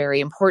is very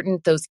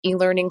important. Those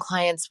e-learning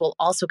clients will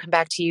also come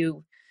back to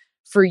you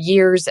for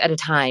years at a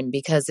time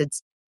because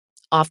it's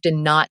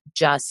often not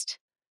just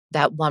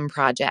that one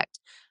project.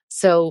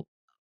 So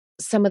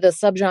some of the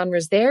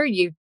subgenres there,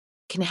 you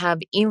can have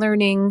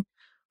e-learning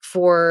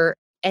for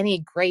any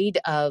grade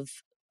of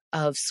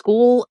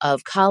school,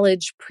 of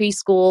college,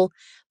 preschool,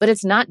 but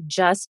it's not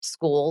just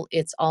school,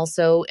 it's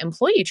also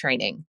employee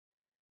training.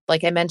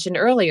 Like I mentioned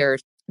earlier,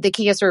 the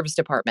Kia service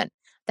department,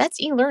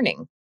 that's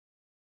e-learning.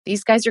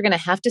 These guys are going to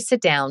have to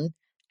sit down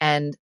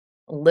and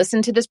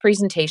listen to this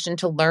presentation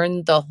to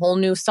learn the whole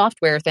new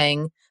software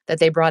thing that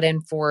they brought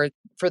in for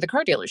the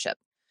car dealership.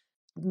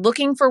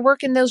 Looking for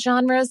work in those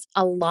genres,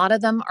 a lot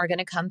of them are going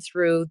to come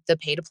through the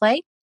pay to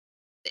play.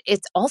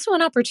 It's also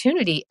an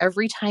opportunity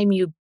every time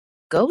you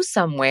go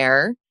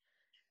somewhere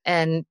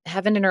and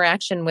have an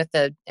interaction with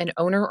an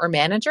owner or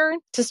manager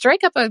to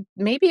strike up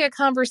maybe a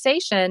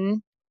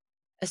conversation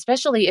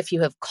especially if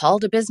you have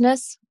called a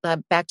business,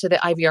 back to the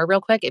IVR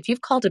real quick. If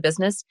you've called a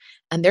business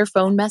and their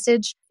phone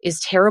message is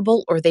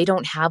terrible or they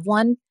don't have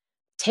one,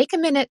 take a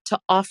minute to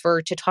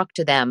offer to talk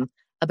to them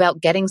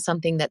about getting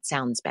something that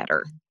sounds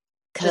better.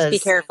 Just be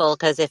careful,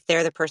 because if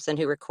they're the person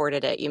who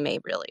recorded it, you may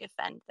really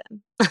offend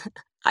them.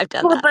 I've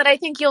done that. But I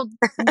think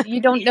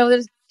you don't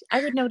notice.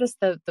 I would notice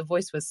the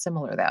voice was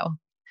similar though.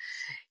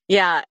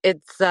 Yeah,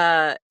 it's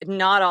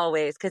not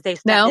always, because they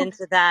step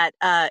into that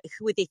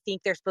who would they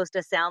think they're supposed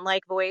to sound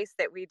like voice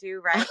that we do,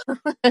 right?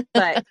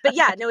 but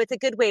yeah, no, it's a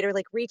good way to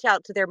like reach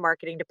out to their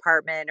marketing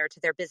department or to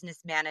their business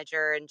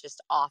manager and just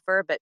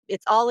offer, but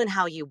it's all in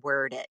how you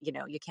word it. You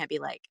know, you can't be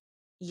like,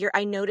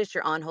 I noticed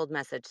your on hold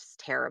message is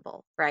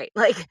terrible, right?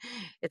 Like,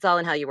 it's all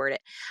in how you word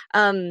it.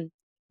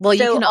 Well,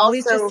 you can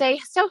always just say,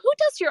 so who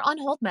does your on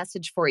hold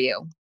message for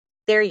you?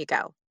 There you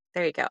go.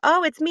 There you go.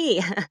 Oh, it's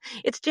me.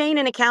 It's Jane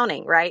in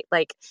accounting, right?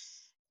 Like,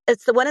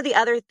 it's one of the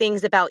other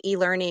things about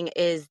e-learning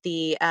is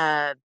the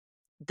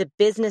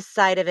business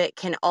side of it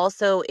can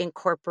also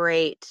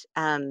incorporate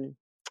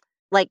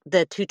like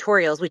the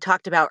tutorials we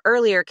talked about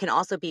earlier can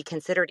also be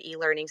considered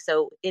e-learning.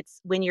 So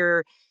it's when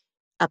you're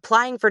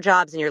applying for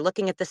jobs and you're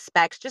looking at the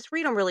specs, just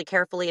read them really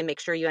carefully and make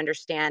sure you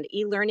understand.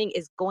 E-learning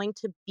is going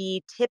to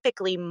be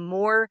typically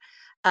more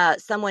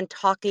someone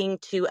talking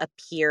to a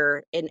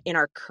peer in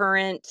our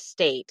current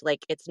state.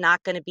 Like, it's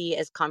not going to be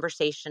as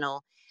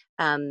conversational.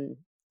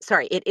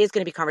 It is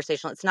going to be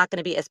conversational. It's not going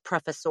to be as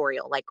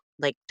professorial,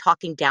 like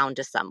talking down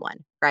to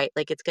someone, right?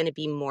 Like, it's going to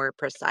be more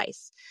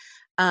precise.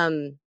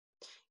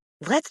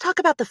 Let's talk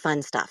about the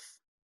fun stuff.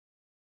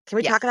 Can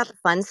we talk about the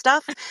fun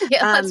stuff?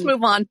 Yeah, let's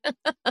move on.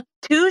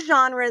 Two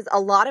genres a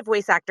lot of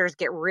voice actors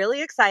get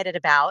really excited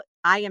about.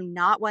 I am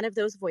not one of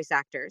those voice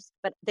actors,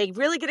 but they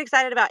really get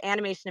excited about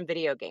animation and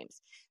video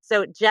games.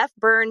 So Jeff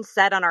Burns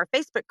said on our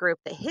Facebook group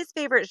that his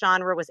favorite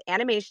genre was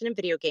animation and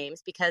video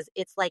games because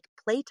it's like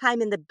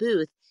playtime in the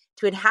booth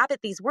to inhabit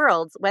these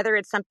worlds, whether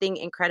it's something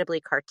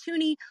incredibly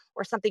cartoony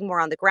or something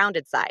more on the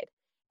grounded side.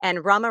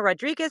 And Rama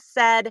Rodriguez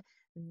said,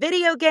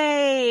 video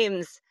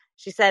games.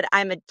 She said,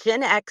 I'm a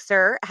Gen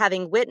Xer,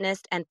 having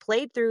witnessed and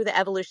played through the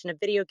evolution of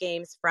video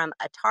games from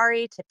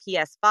Atari to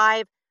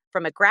PS5.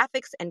 From a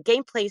graphics and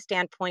gameplay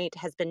standpoint,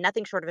 has been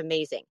nothing short of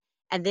amazing.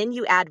 And then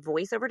you add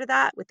voiceover to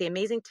that with the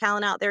amazing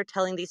talent out there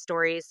telling these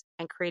stories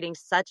and creating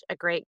such a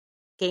great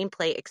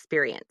gameplay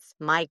experience.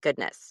 My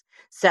goodness.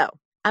 So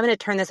I'm going to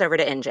turn this over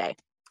to NJ.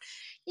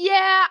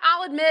 Yeah,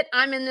 I'll admit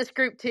I'm in this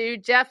group too.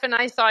 Jeff and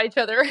I saw each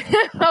other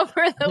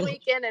over the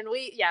weekend, and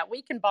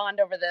we can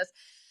bond over this.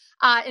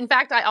 In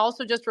fact, I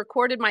also just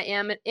recorded my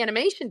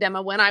animation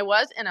demo when I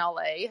was in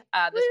LA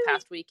this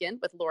past weekend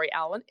with Lori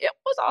Allen. It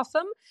was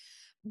awesome.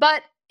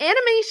 But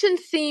animation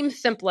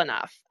seems simple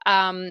enough.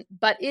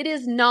 But it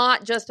is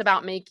not just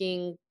about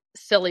making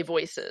silly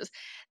voices.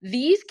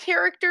 These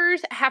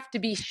characters have to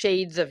be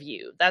shades of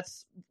you.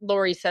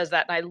 Lori says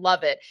that, and I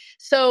love it.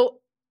 So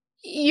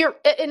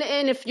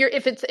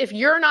if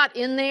you're not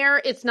in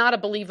there, it's not a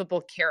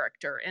believable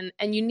character,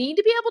 and you need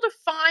to be able to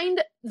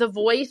find the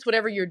voice,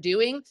 whatever you're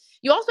doing.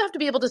 You also have to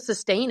be able to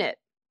sustain it,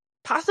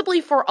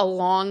 possibly for a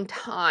long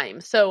time.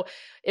 So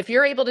if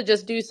you're able to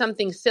just do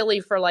something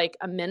silly for like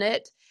a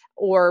minute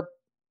or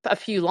a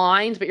few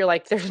lines, but you're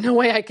like, there's no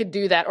way I could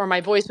do that, or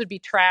my voice would be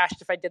trashed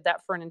if I did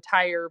that for an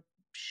entire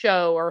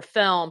show or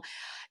film,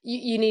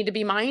 you need to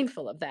be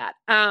mindful of that.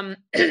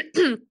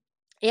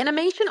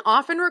 Animation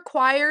often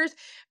requires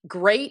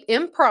great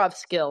improv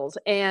skills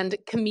and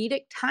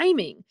comedic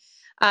timing.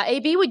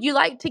 AB, would you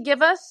like to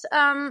give us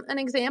an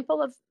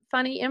example of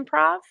funny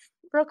improv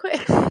real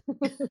quick?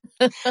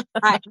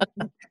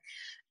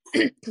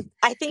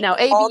 I think no,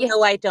 AB, all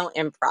know I don't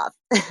improv.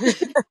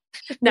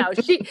 No,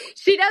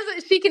 she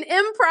doesn't. She can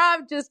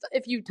improv just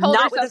if you told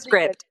her not with a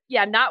script.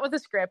 Not with a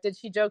script. And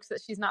she jokes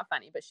that she's not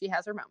funny, but she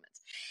has her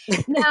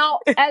moments. Now,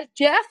 as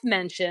Jeff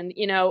mentioned,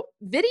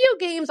 video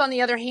games, on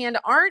the other hand,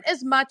 aren't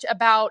as much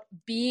about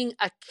being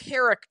a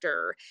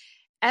character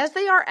as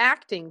they are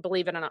acting,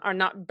 believe it or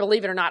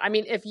not. I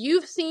mean, if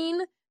you've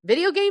seen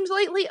video games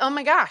lately, oh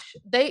my gosh,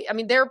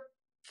 they're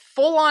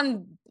full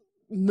on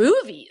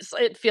movies.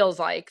 It feels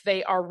like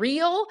they are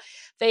real.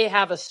 They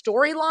have a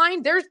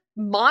storyline. There's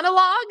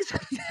monologues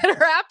that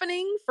are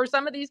happening for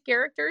some of these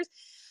characters.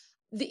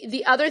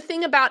 The other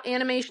thing about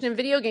animation and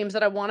video games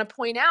that I want to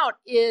point out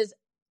is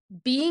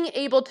being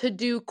able to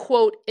do,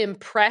 quote,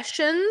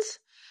 impressions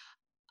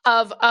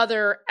of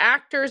other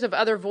actors, of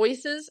other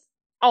voices.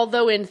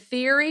 Although in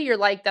theory, you're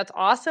like, that's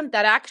awesome.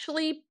 That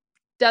actually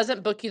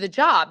doesn't book you the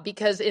job,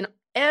 because in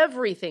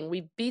everything,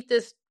 we beat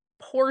this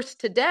horse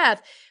to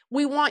death.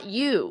 We want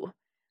you.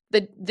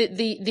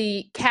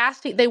 The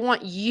casting, they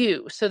want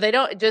you. So they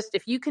don't just,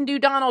 if you can do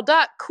Donald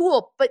Duck,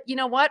 cool. But you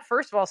know what?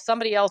 First of all,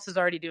 somebody else is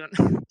already doing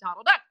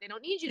Donald Duck. They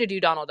don't need you to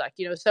do Donald Duck,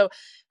 so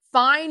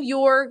find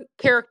your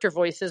character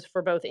voices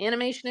for both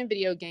animation and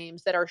video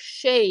games that are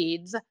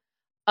shades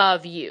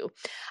of you.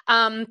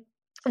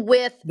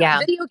 With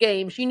video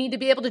games, you need to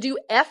be able to do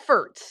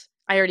efforts.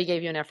 I already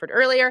gave you an effort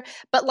earlier,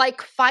 but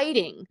like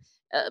fighting,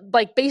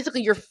 like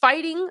basically you're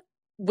fighting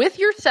with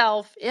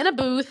yourself in a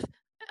booth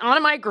on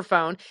a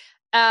microphone,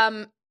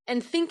 and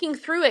thinking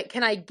through it.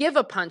 Can I give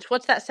a punch?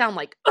 What's that sound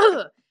like?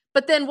 Ugh.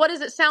 But then what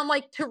does it sound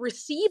like to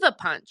receive a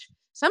punch?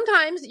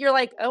 Sometimes you're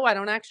like, oh, I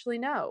don't actually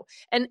know.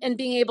 And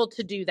being able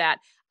to do that.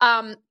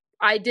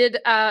 I did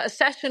a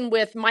session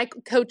with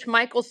Coach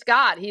Michael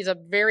Scott. He's a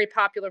very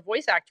popular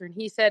voice actor. And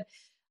he said,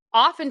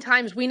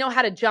 oftentimes we know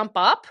how to jump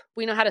up.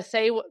 We know how to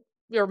say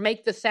or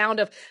make the sound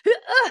of,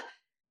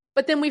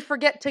 but then we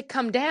forget to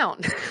come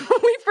down.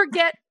 We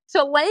forget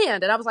to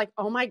land. And I was like,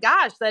 oh my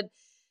gosh, that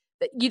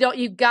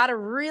you've got to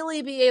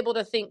really be able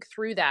to think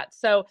through that.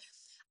 So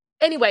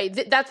anyway,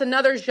 that's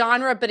another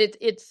genre, but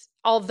it's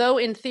although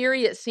in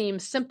theory it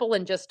seems simple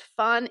and just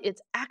fun,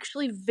 it's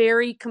actually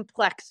very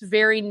complex,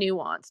 very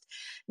nuanced.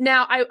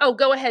 Now,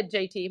 go ahead,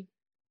 JT.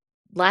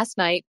 Last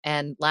night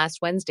and last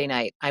Wednesday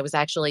night, I was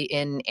actually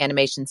in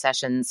animation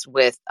sessions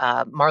with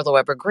Marlo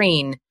Weber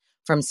Green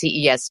from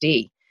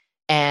CESD.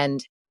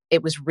 And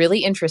it was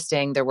really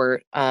interesting. There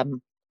were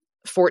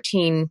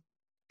 14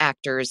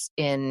 actors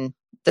in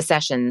the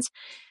sessions.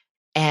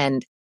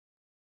 And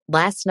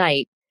last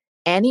night,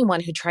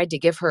 anyone who tried to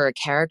give her a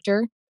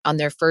character on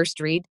their first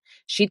read,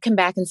 she'd come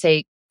back and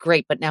say,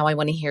 great, but now I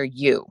want to hear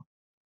you.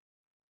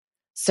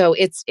 So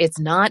it's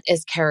not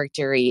as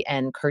charactery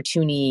and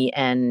cartoony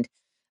and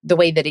the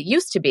way that it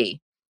used to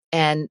be.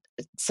 And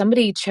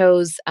somebody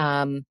chose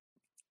the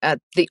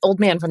old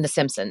man from The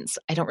Simpsons.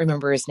 I don't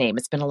remember his name.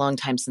 It's been a long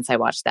time since I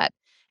watched that.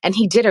 And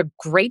he did a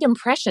great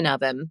impression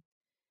of him.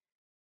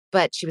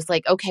 But she was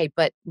like, okay,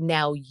 but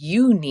now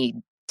you need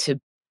to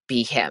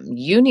be him.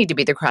 You need to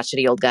be the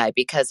crotchety old guy,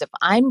 because if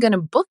I'm going to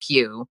book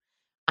you,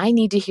 I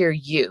need to hear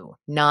you,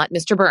 not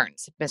Mr.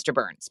 Burns. Mr.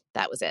 Burns,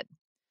 that was it.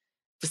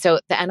 So,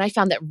 and I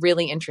found that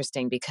really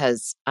interesting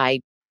because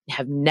I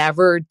have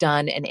never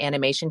done an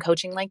animation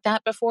coaching like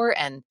that before.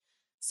 And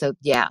so,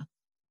 yeah.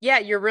 Yeah,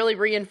 you're really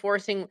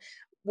reinforcing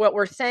what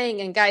we're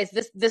saying. And guys,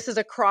 this is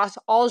across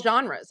all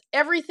genres.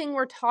 Everything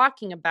we're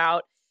talking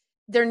about,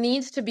 there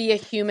needs to be a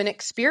human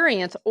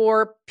experience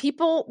or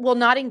people will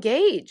not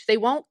engage. They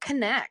won't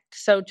connect.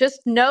 So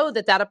just know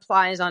that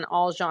applies on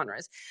all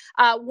genres.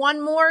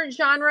 One more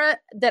genre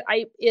that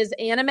is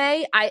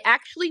anime. I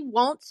actually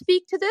won't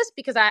speak to this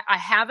because I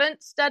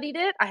haven't studied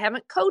it. I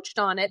haven't coached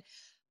on it.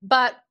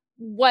 But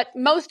what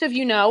most of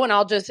you know,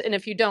 and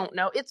if you don't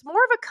know, it's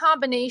more of a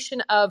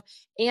combination of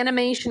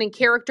animation and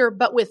character,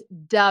 but with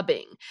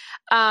dubbing.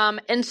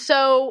 And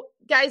so,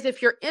 guys,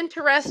 if you're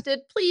interested,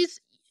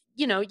 please,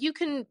 you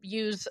can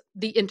use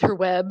the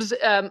interwebs,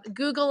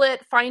 Google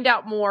it, find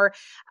out more.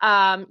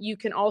 You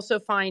can also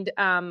find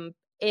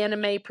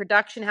anime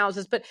production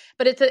houses, but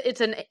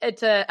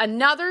it's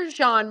another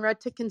genre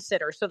to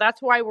consider. So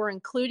that's why we're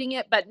including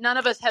it, but none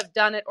of us have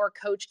done it or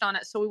coached on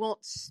it, so we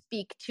won't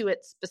speak to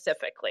it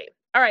specifically.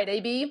 All right,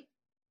 AB.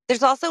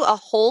 There's also a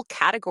whole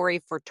category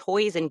for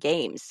toys and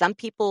games. Some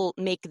people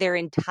make their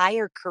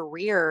entire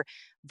career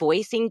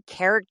voicing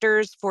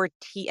characters for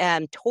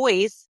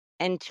toys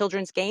and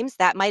children's games.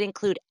 That might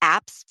include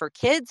apps for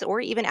kids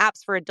or even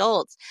apps for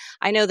adults.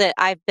 I know that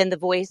I've been the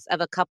voice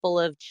of a couple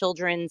of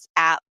children's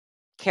app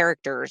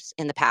characters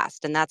in the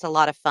past, and that's a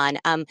lot of fun.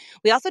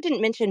 We also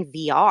didn't mention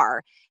VR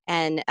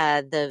and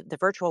the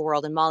virtual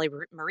world, and Molly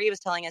Marie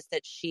was telling us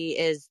that she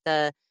is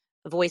the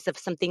voice of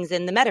some things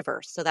in the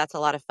metaverse. So that's a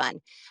lot of fun.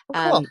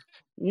 Cool.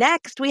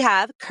 Next, we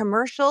have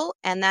commercial,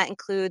 and that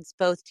includes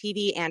both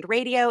TV and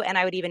radio. And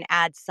I would even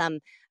add some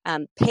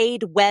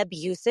paid web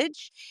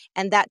usage.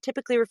 And that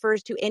typically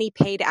refers to any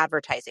paid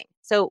advertising.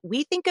 So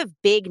we think of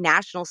big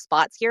national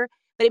spots here,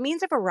 but it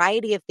means a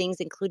variety of things,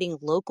 including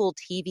local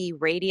TV,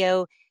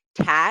 radio,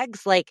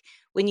 tags. Like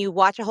when you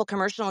watch a whole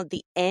commercial at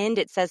the end,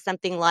 it says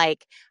something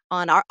like,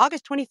 on our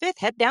August 25th,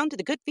 head down to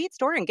the Good Feet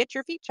store and get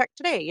your feet checked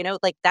today.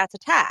 Like that's a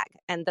tag,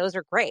 and those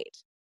are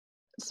great.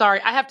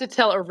 Sorry, I have to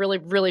tell a really,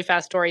 really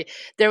fast story.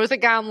 There was a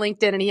guy on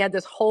LinkedIn and he had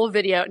this whole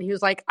video and he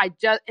was like,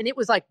 and it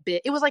was like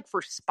big. It was like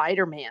for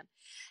Spider-Man.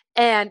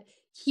 And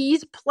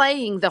he's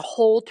playing the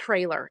whole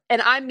trailer.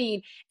 And I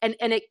mean, and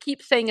it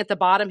keeps saying at the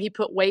bottom, he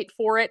put wait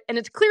for it. And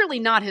it's clearly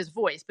not his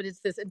voice, but it's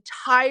this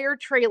entire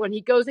trailer. And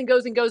he goes and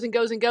goes and goes and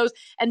goes and goes.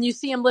 And you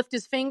see him lift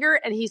his finger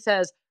and he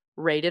says,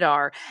 rated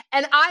R.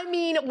 And I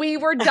mean, we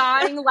were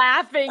dying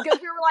laughing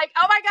because we were like,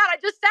 oh my God, I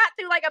just sat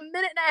through like a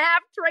minute and a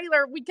half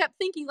trailer. We kept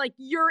thinking like,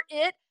 you're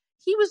it.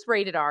 He was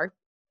rated R.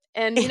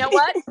 And you know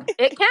what?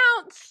 It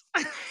counts.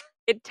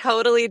 It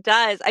totally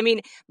does. I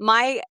mean,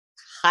 my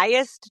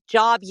highest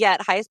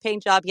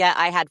paying job yet,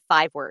 I had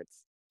 5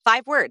 words.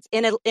 5 words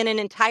in an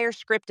entire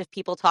script of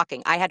people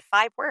talking. I had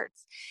 5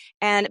 words.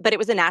 But it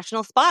was a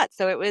national spot.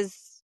 So it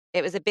was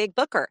a big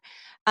booker.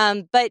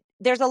 But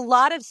there's a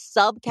lot of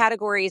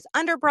subcategories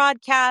under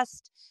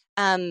broadcast.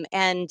 And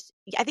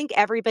I think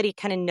everybody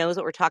kind of knows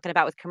what we're talking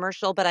about with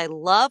commercial, but I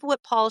love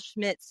what Paul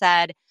Schmidt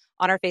said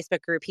on our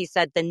Facebook group. He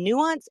said, the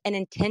nuance and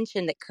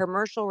intention that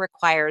commercial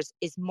requires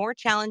is more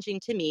challenging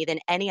to me than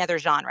any other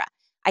genre.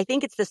 I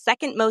think it's the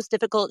second most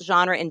difficult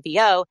genre in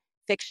VO,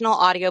 fictional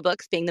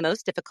audiobooks being the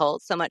most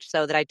difficult, so much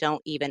so that I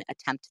don't even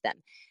attempt them.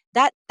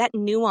 That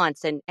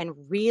nuance and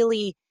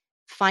really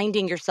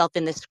finding yourself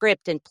in the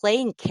script and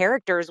playing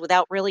characters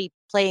without really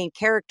playing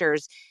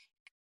characters,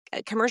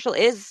 commercial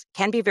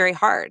can be very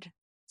hard.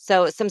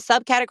 So some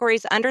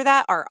subcategories under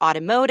that are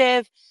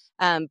automotive,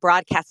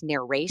 broadcast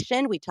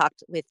narration. We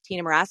talked with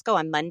Tina Marasco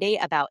on Monday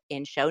about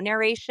in-show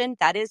narration.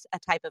 That is a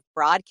type of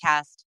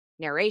broadcast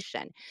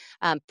narration.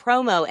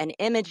 Promo and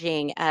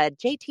imaging.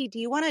 JT, do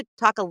you want to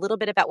talk a little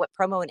bit about what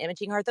promo and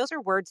imaging are? Those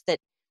are words that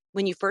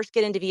when you first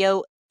get into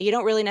VO, you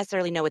don't really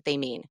necessarily know what they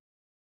mean.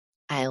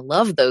 I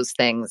love those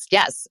things.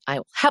 Yes, I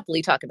will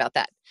happily talk about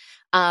that.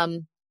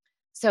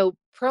 So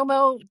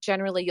promo,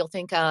 generally you'll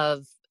think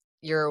of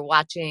you're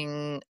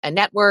watching a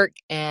network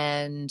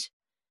and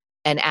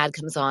an ad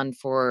comes on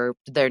for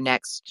their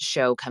next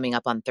show coming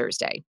up on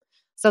Thursday.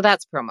 So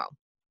that's promo.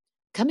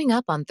 Coming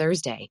up on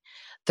Thursday,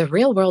 the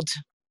Real World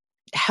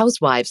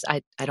Housewives,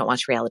 I don't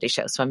watch reality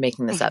shows, so I'm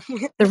making this up.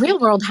 The Real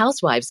World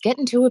Housewives get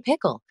into a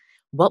pickle.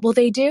 What will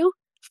they do?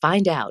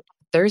 Find out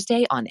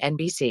Thursday on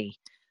NBC.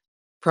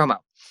 Promo.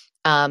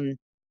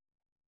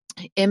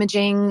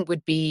 Imaging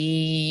would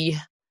be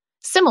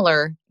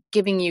similar,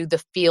 giving you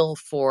the feel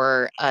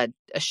for a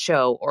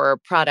show or a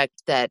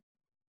product that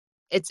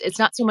it's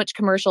not so much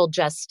commercial,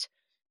 just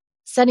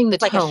setting the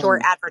Like a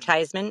short tone.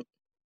 advertisement.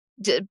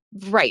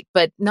 Right,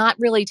 but not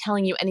really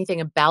telling you anything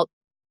about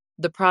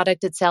the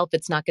product itself.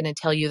 It's not going to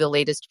tell you the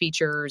latest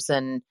features,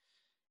 and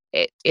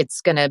it's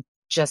going to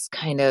just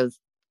kind of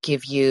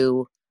give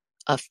you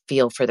a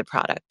feel for the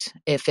product.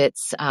 If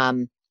it's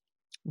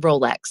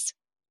Rolex,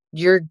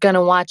 you're going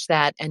to watch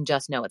that and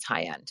just know it's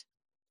high end.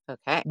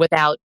 Okay.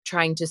 Without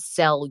trying to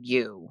sell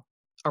you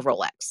a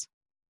Rolex.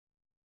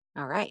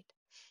 All right.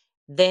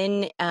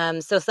 Then,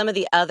 so some of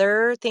the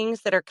other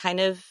things that are kind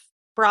of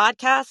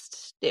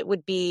broadcast, it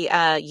would be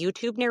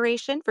YouTube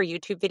narration for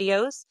YouTube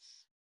videos.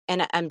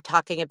 And I'm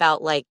talking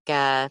about like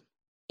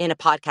in a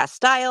podcast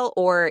style,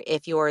 or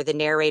if you're the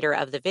narrator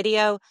of the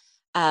video.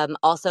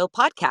 Also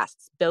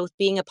podcasts, both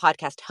being a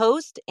podcast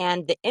host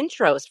and the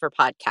intros for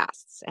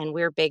podcasts. And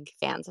we're big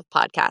fans of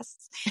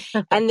podcasts.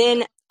 And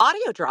then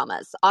audio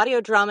dramas.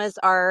 Audio dramas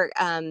are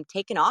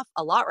taken off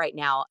a lot right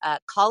now.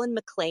 Colin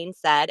McLean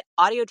said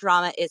audio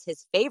drama is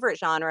his favorite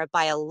genre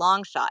by a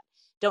long shot.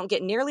 Don't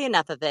get nearly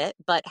enough of it,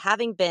 but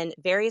having been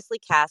variously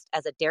cast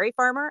as a dairy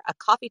farmer, a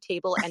coffee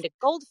table, and a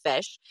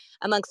goldfish,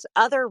 amongst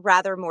other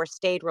rather more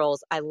staid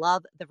roles, I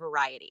love the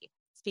variety.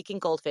 Speaking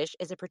goldfish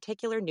is a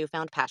particular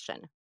newfound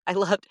passion. I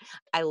loved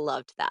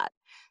that.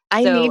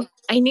 I So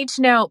need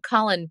to know,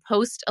 Colin,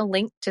 post a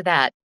link to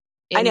that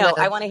I know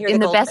I want to hear in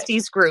the the goldfish.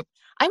 besties group.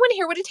 I want to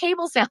hear what a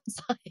table sounds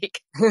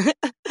like.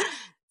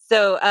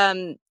 So,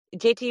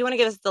 JT, you want to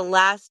give us the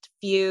last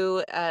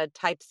few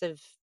types of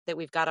that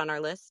we've got on our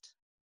list?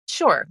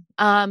 Sure.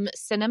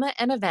 Cinema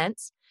and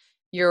events.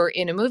 You're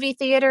in a movie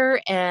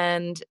theater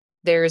and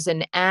there's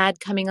an ad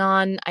coming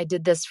on. I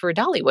did this for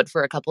Dollywood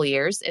for a couple of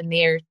years in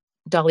their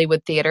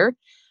Dollywood theater.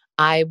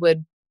 I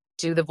would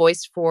do the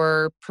voice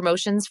for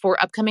promotions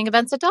for upcoming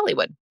events at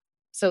Dollywood.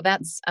 So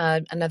that's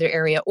another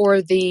area.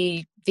 Or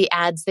the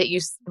ads that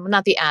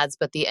not the ads,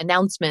 but the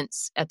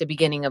announcements at the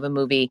beginning of a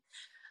movie.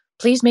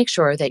 Please make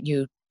sure that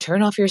you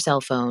turn off your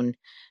cell phone.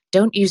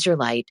 Don't use your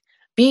light.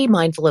 Be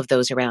mindful of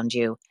those around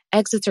you.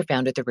 Exits are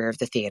found at the rear of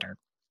the theater.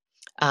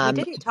 We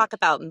didn't talk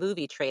about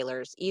movie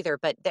trailers either,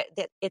 but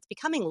it's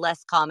becoming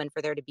less common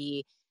for there to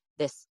be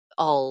this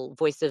all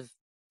voice of,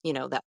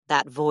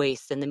 that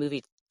voice in the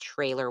movie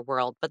trailer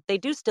world, but they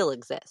do still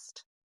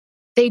exist.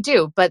 They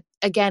do, but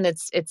again,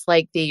 it's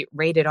like the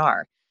rated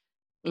R.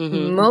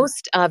 Mm-hmm.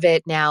 Most of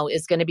it now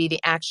is going to be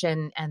the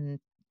action and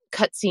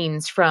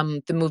cutscenes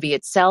from the movie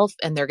itself,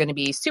 and they're going to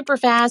be super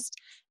fast.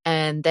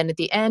 And then at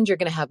the end, you're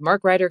going to have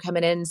Mark Ryder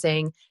coming in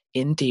saying,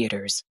 "In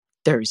theaters,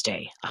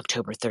 Thursday,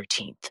 October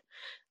 13th."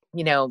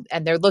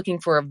 And they're looking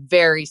for a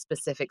very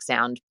specific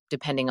sound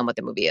depending on what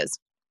the movie is.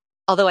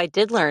 Although I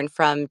did learn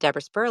from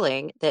Deborah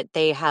Sperling that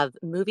they have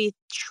movie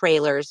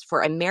trailers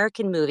for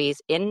American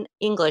movies in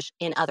English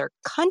in other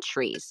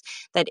countries.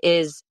 That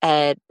is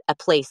a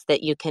place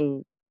that you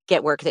can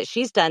get work, that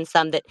she's done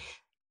some that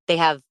they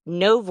have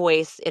no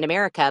voice in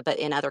America, but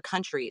in other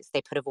countries,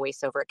 they put a voice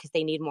over it because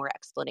they need more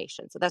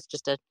explanation. So that's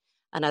just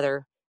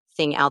another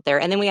thing out there.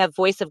 And then we have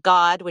Voice of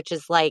God, which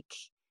is like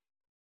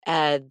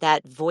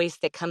that voice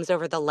that comes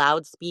over the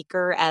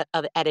loudspeaker at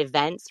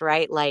events,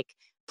 right? Like,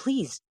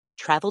 please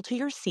travel to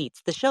your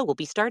seats. The show will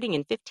be starting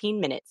in 15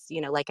 minutes,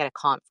 like at a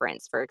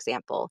conference, for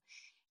example.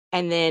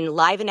 And then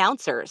live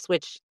announcers,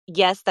 which,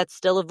 yes, that's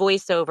still a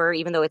voiceover,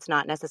 even though it's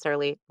not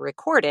necessarily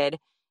recorded.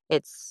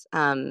 It's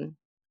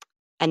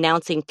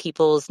announcing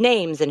people's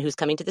names and who's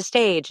coming to the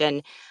stage.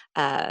 And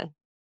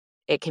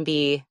it can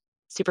be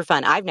super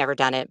fun. I've never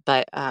done it,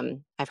 but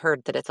I've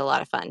heard that it's a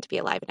lot of fun to be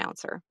a live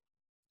announcer.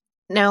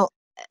 Now,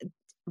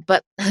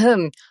 but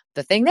the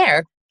thing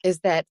there is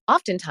that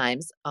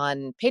oftentimes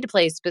on pay to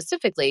play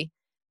specifically,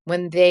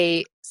 when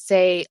they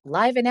say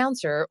live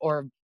announcer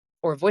or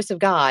voice of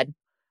God,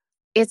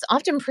 it's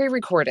often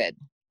pre-recorded.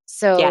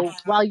 So Yes.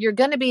 While you're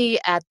going to be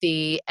at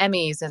the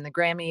Emmys and the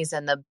Grammys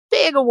and the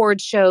big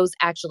award shows,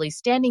 actually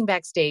standing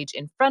backstage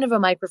in front of a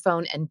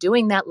microphone and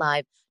doing that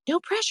live, no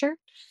pressure.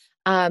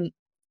 Most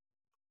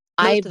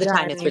of the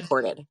time it's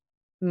recorded.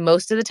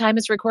 Most of the time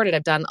it's recorded.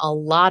 I've done a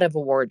lot of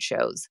award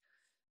shows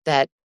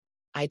that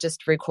I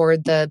just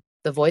record the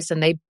voice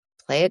and they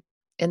play it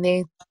in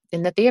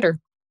the theater.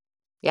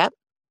 Yep.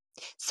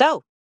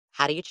 So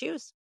how do you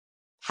choose?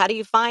 How do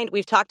you find,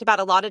 we've talked about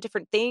a lot of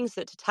different things,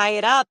 so to tie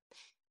it up,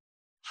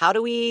 how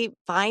do we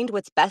find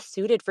what's best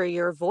suited for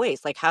your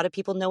voice? Like, how do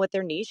people know what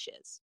their niche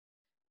is?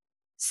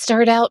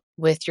 Start out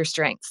with your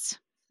strengths.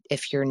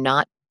 If you're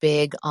not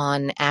big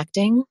on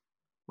acting,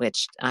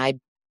 which I've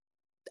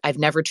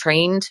never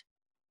trained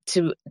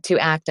to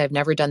act, I've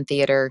never done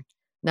theater.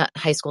 Not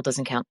high school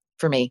doesn't count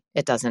for me.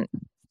 It doesn't.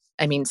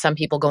 I mean, some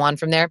people go on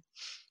from there.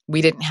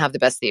 We didn't have the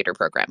best theater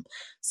program.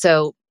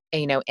 So,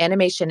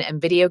 animation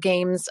and video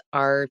games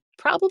are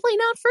probably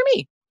not for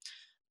me.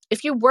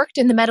 If you worked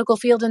in the medical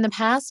field in the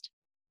past,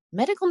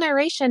 medical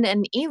narration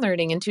and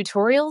e-learning and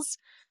tutorials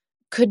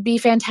could be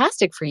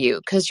fantastic for you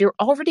because you're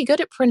already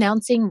good at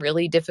pronouncing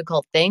really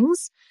difficult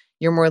things.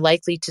 You're more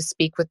likely to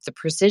speak with the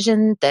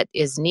precision that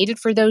is needed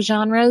for those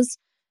genres,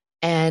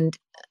 and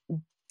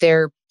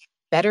they're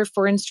better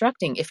for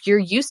instructing. If you're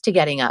used to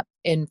getting up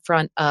in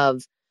front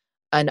of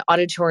an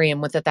auditorium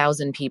with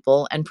 1,000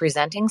 people and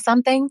presenting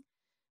something,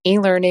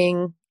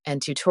 e-learning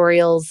and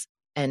tutorials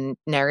and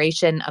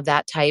narration of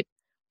that type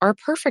are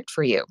perfect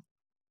for you.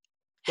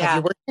 Have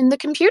you worked in the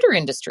computer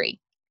industry?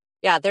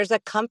 Yeah, there's a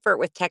comfort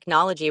with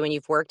technology when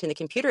you've worked in the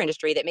computer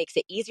industry that makes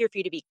it easier for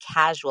you to be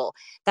casual.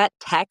 That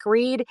tech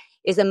read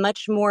is a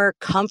much more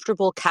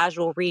comfortable,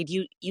 casual read.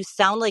 You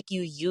sound like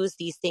you use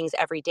these things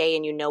every day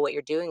and you know what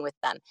you're doing with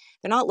them.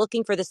 They're not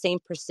looking for the same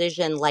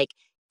precision like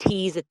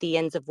T's at the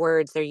ends of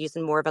words. They're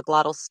using more of a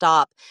glottal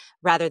stop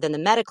rather than the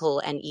medical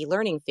and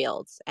e-learning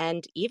fields.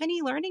 And even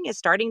e-learning is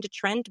starting to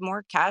trend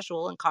more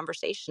casual and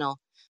conversational.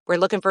 We're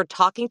looking for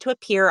talking to a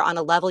peer on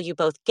a level you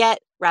both get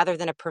rather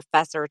than a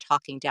professor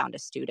talking down to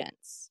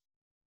students.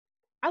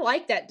 I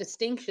like that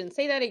distinction.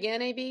 Say that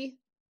again, AB.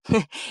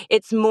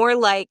 It's more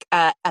like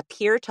a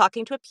peer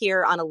talking to a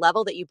peer on a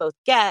level that you both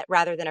get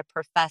rather than a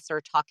professor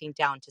talking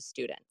down to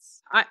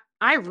students.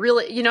 I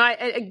really,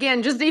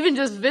 again, just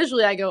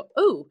visually, I go,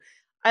 ooh,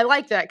 I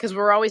like that because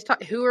we're always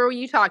talking, who are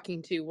you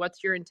talking to?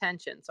 What's your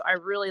intention? So I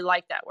really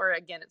like that where,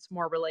 again, it's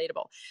more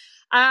relatable.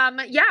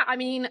 Yeah, I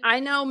mean,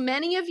 I know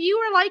many of you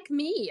are like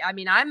me. I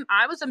mean,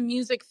 I was a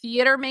music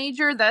theater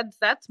major.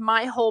 That's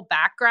my whole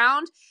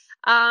background.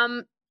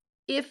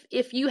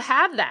 If you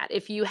have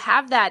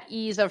that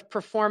ease of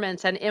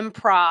performance and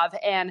improv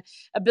and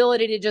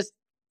ability to just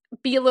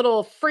be a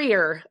little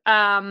freer,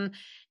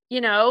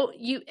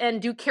 you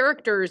and do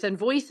characters and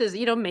voices,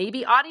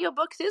 maybe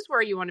audiobooks is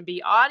where you want to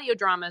be, audio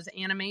dramas,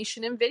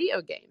 animation, and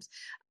video games.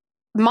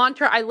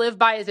 Mantra I live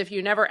by is if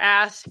you never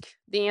ask,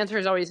 the answer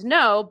is always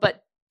no.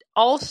 But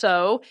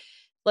also,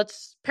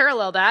 let's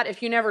parallel that.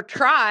 If you never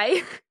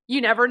try, you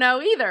never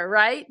know either,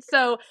 right?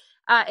 So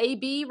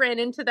AB ran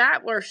into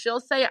that where she'll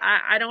say,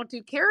 I don't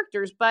do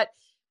characters, but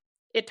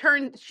it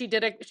turned, she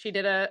did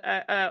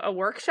a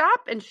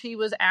workshop and she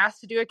was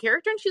asked to do a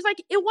character and she's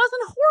like, it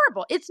wasn't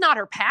horrible. It's not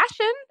her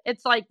passion.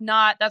 It's like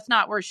that's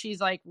not where she's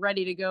like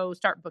ready to go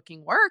start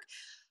booking work.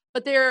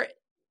 But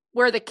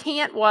where the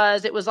can't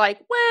was, it was like,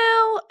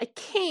 well, I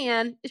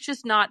can. It's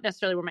just not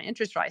necessarily where my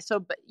interest lies. So,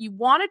 but you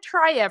want to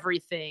try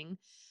everything.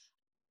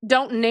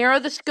 Don't narrow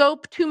the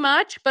scope too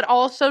much, but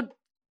also,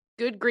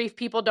 good grief,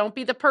 people, don't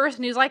be the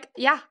person who's like,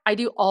 yeah, I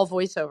do all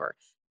voiceover.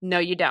 No,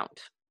 you don't.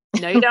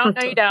 No, you don't.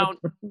 No, you don't.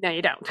 No,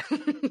 you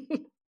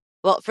don't.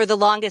 Well, for the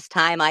longest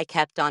time, I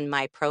kept on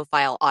my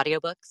profile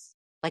audiobooks,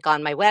 like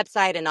on my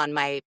website and on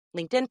my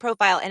LinkedIn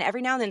profile. And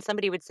every now and then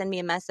somebody would send me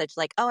a message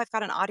like, oh, I've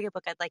got an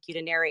audiobook I'd like you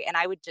to narrate. And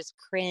I would just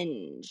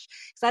cringe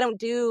because I don't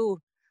do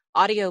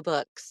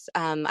audiobooks.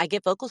 I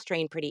get vocal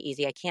strain pretty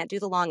easy. I can't do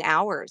the long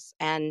hours.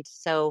 And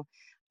so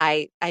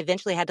I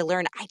eventually had to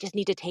learn, I just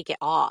need to take it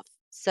off.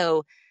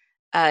 So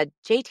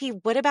JT,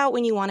 what about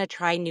when you want to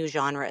try new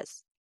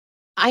genres?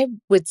 I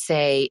would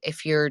say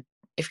if you're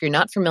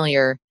not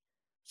familiar,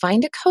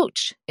 find a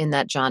coach in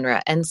that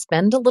genre and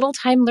spend a little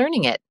time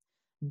learning it.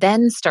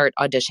 Then start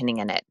auditioning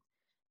in it.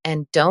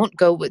 And don't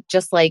go with,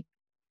 just like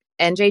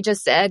NJ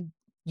just said,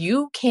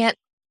 you can't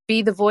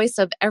be the voice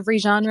of every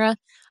genre.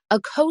 A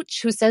coach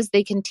who says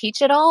they can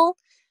teach it all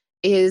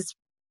is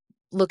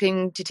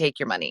looking to take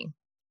your money.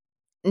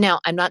 Now,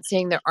 I'm not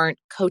saying there aren't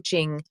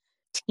coaching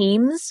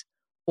teams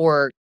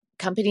or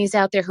companies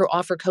out there who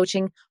offer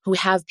coaching who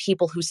have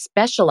people who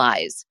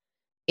specialize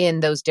in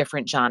those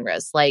different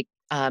genres. Like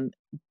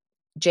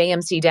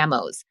JMC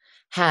Demos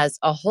has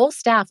a whole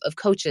staff of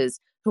coaches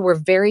who are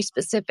very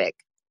specific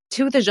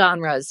to the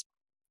genres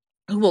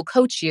who will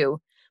coach you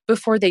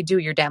before they do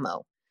your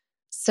demo.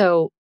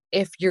 So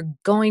if you're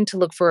going to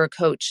look for a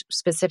coach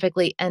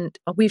specifically, and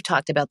we've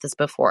talked about this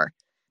before,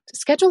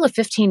 schedule a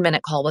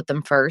 15-minute call with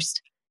them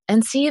first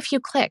and see if you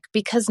click,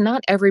 because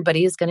not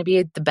everybody is going to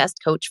be the best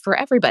coach for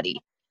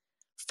everybody.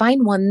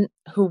 Find one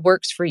who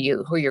works for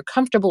you, who you're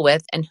comfortable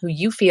with, and who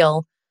you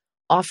feel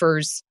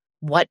offers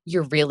what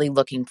you're really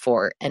looking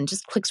for and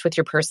just clicks with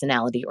your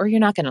personality, or you're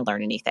not going to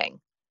learn anything.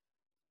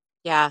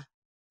 Yeah,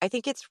 I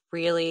think it's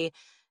really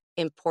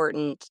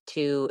important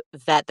to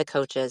vet the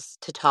coaches,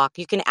 to talk.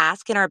 You can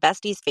ask in our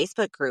besties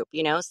Facebook group,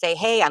 say,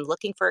 hey, I'm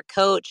looking for a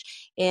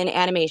coach in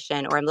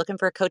animation, or I'm looking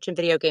for a coach in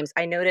video games.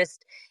 I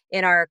noticed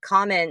in our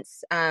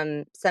comments,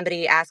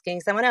 somebody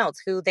asking someone else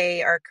who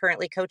they are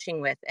currently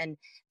coaching with. And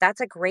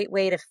that's a great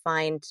way to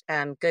find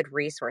good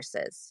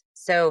resources.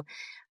 So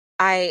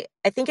I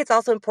think it's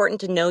also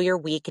important to know your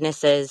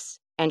weaknesses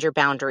and your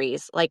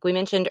boundaries. Like we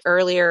mentioned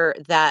earlier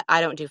that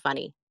I don't do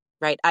funny,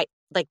 right?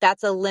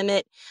 That's a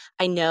limit.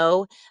 I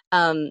know.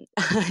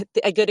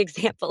 A good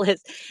example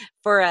is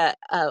for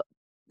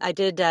I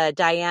did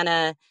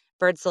Diana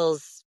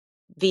Birdsell's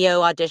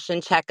VO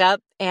audition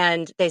checkup,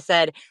 and they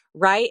said,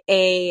 write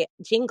a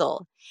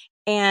jingle.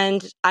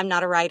 And I'm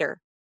not a writer.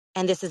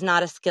 And this is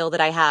not a skill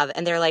that I have.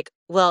 And they're like,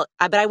 well,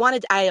 I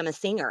am a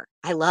singer.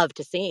 I love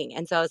to sing.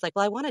 And so I was like,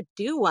 well, I want to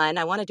do one.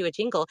 I want to do a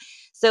jingle.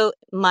 So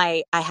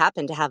I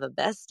happen to have a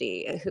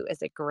bestie who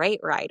is a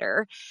great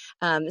writer.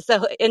 And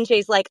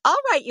Jay's like, I'll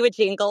write you a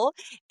jingle.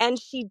 And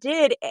she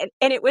did.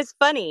 And it was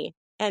funny.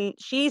 And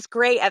she's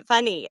great at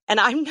funny. And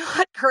I'm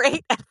not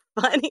great at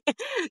funny.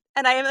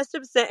 And I must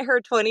have sent her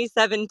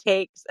 27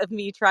 takes of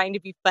me trying to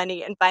be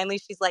funny. And finally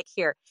she's like,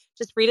 here,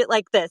 just read it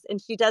like this.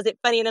 And she does it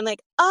funny. And I'm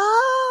like,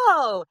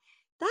 oh,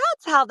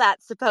 that's how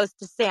that's supposed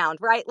to sound,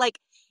 right? Like,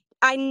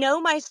 I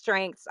know my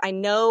strengths. I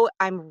know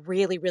I'm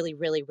really, really,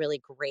 really,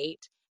 really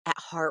great at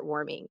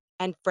heartwarming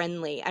and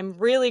friendly. I'm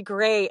really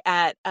great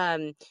at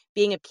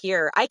being a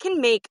peer. I can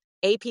make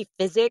AP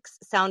Physics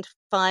sound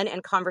fun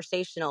and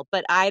conversational,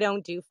 but I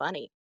don't do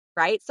funny,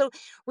 right? So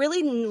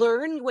really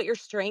learn what your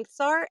strengths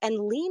are and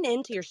lean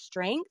into your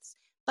strengths,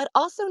 but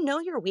also know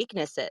your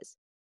weaknesses.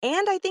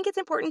 And I think it's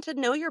important to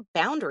know your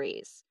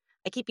boundaries.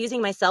 I keep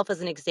using myself as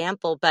an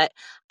example, but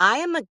I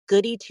am a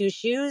goody two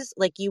shoes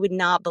like you would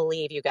not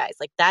believe, you guys.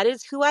 Like, that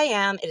is who I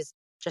am. It is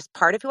just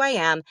part of who I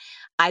am.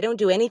 I don't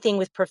do anything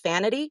with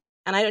profanity,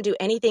 and I don't do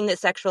anything that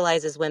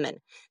sexualizes women.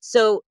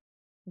 So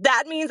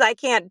that means I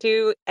can't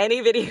do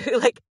any video,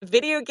 like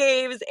video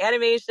games,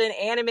 animation,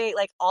 animate,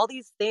 like all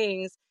these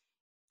things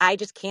I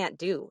just can't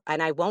do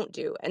and I won't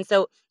do. And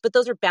so, but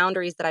those are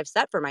boundaries that I've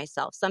set for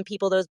myself. Some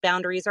people, those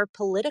boundaries are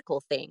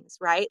political things,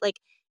 right? Like,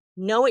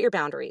 know what your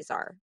boundaries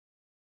are.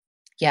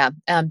 Yeah.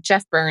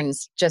 Jeff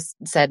Burns just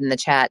said in the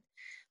chat,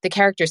 the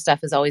character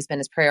stuff has always been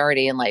his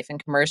priority in life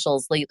and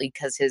commercials lately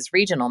because his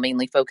regional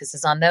mainly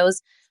focuses on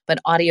those, but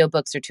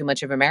audiobooks are too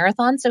much of a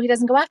marathon, so he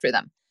doesn't go after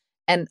them.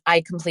 And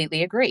I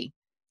completely agree.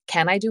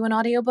 Can I do an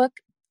audiobook?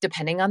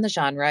 Depending on the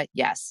genre,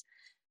 yes.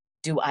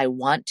 Do I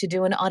want to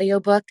do an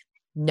audiobook?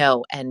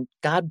 No. And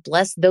God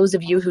bless those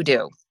of you who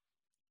do.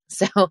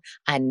 So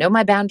I know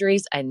my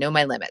boundaries. I know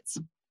my limits.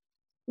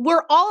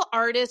 We're all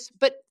artists,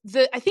 but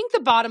I think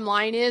the bottom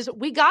line is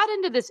we got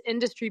into this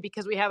industry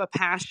because we have a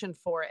passion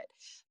for it.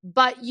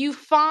 But you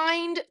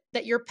find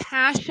that your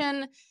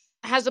passion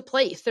has a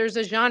place. There's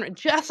a genre,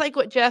 just like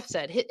what Jeff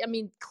said. I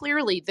mean,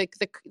 clearly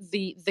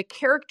the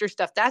character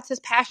stuff, that's his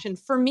passion.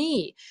 For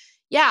me,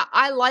 yeah,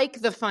 I like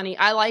the funny.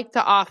 I like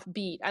the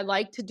offbeat. I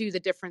like to do the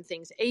different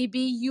things. AB,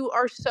 you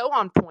are so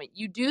on point.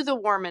 You do the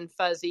warm and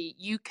fuzzy.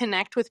 You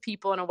connect with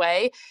people in a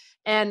way.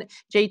 And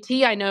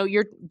JT, I know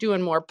you're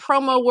doing more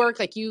promo work.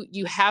 Like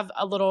you have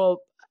a little,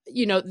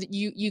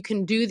 you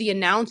can do the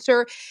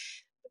announcer.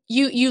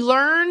 You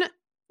learn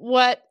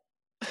what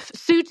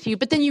suits you,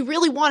 but then you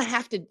really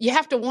you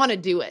have to want to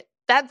do it.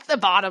 That's the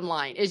bottom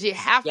line, is you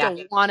have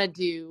to want to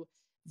do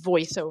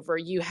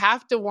voiceover. You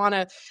have to want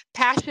to.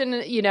 Passion,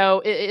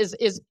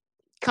 is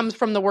comes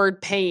from the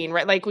word pain,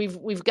 right? Like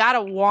we've got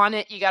to want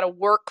it. You got to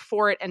work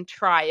for it and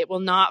try. It will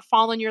not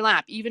fall in your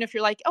lap. Even if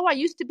you're like, oh, I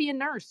used to be a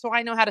nurse, so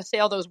I know how to say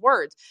all those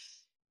words.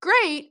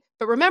 Great.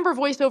 But remember,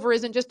 voiceover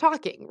isn't just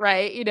talking,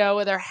 right?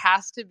 There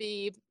has to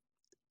be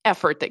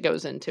effort that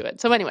goes into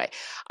it. So anyway,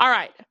 all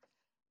right.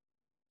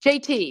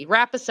 JT,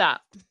 wrap us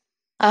up.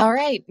 All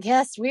right.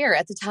 Yes, we're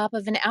at the top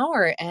of an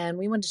hour, and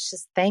we want to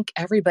just thank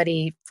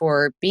everybody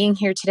for being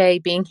here today,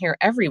 being here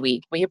every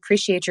week. We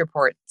appreciate your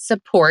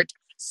support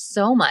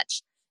so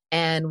much.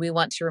 And we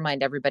want to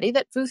remind everybody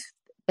that Booth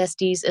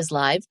Besties is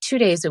live 2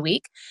 days a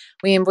week.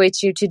 We invite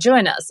you to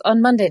join us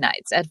on Monday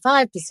nights at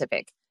 5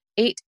 Pacific,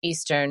 8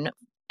 Eastern,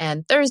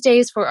 and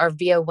Thursdays for our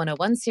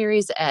VO101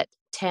 series at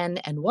 10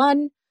 and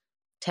 1,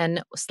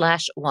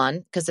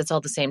 10/1, because it's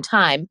all the same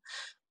time.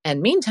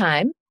 And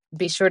meantime,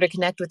 be sure to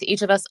connect with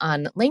each of us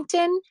on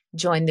LinkedIn,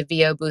 join the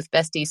VO Booth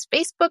Besties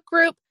Facebook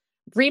group.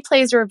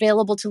 Replays are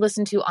available to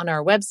listen to on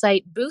our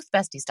website,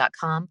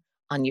 boothbesties.com,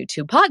 on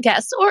YouTube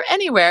podcasts, or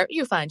anywhere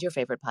you find your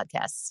favorite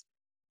podcasts.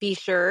 Be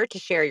sure to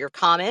share your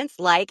comments,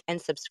 like,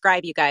 and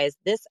subscribe, you guys.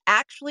 This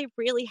actually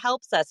really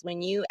helps us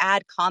when you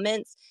add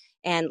comments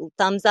and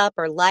thumbs up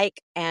or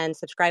like and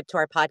subscribe to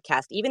our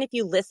podcast. Even if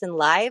you listen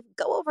live,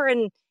 go over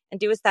and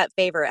do us that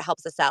favor. It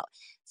helps us out.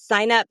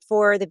 Sign up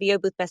for the VO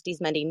Booth Besties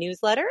Monday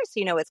newsletter so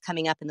you know what's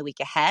coming up in the week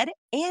ahead.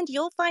 And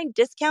you'll find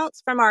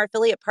discounts from our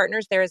affiliate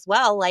partners there as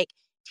well. Like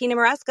Tina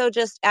Marasco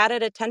just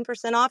added a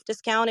 10% off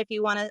discount if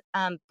you want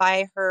to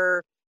buy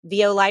her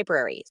VO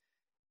library.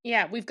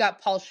 Yeah, we've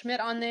got Paul Schmidt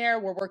on there.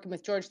 We're working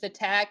with George the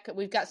Tech.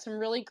 We've got some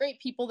really great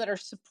people that are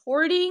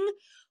supporting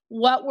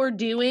what we're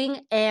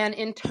doing, and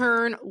in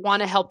turn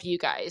want to help you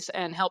guys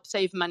and help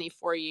save money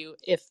for you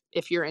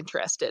if you're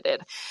interested in.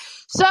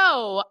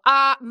 So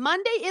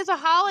Monday is a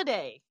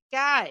holiday.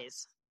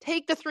 Guys,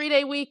 take the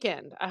 3-day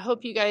weekend. I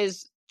hope you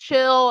guys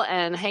chill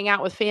and hang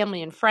out with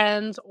family and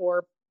friends,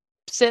 or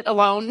sit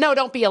alone. No,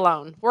 don't be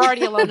alone. We're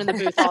already alone in the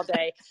booth all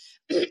day.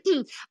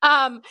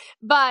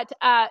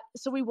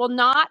 So we will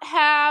not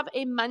have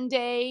a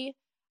Monday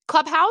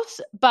Clubhouse,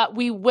 but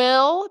we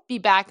will be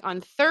back on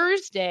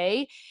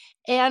Thursday.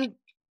 And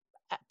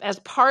as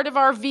part of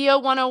our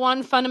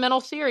VO101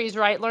 fundamental series,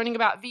 right, learning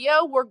about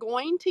VO, we're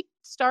going to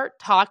start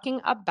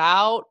talking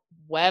about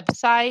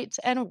websites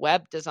and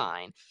web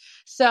design.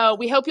 So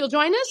we hope you'll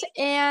join us.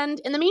 And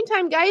in the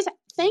meantime, guys,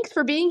 thanks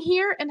for being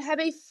here and have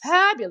a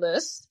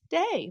fabulous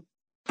day.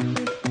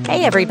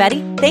 Hey,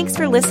 everybody. Thanks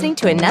for listening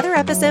to another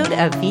episode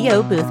of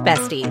VO Booth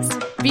Besties.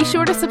 Be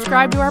sure to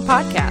subscribe to our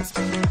podcast.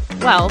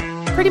 Well,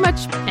 pretty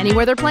much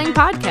anywhere they're playing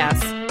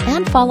podcasts.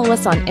 And follow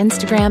us on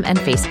Instagram and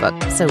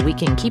Facebook so we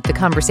can keep the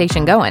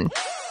conversation going.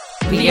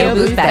 VO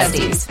Booth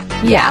Besties.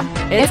 Yeah,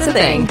 it's a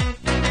thing.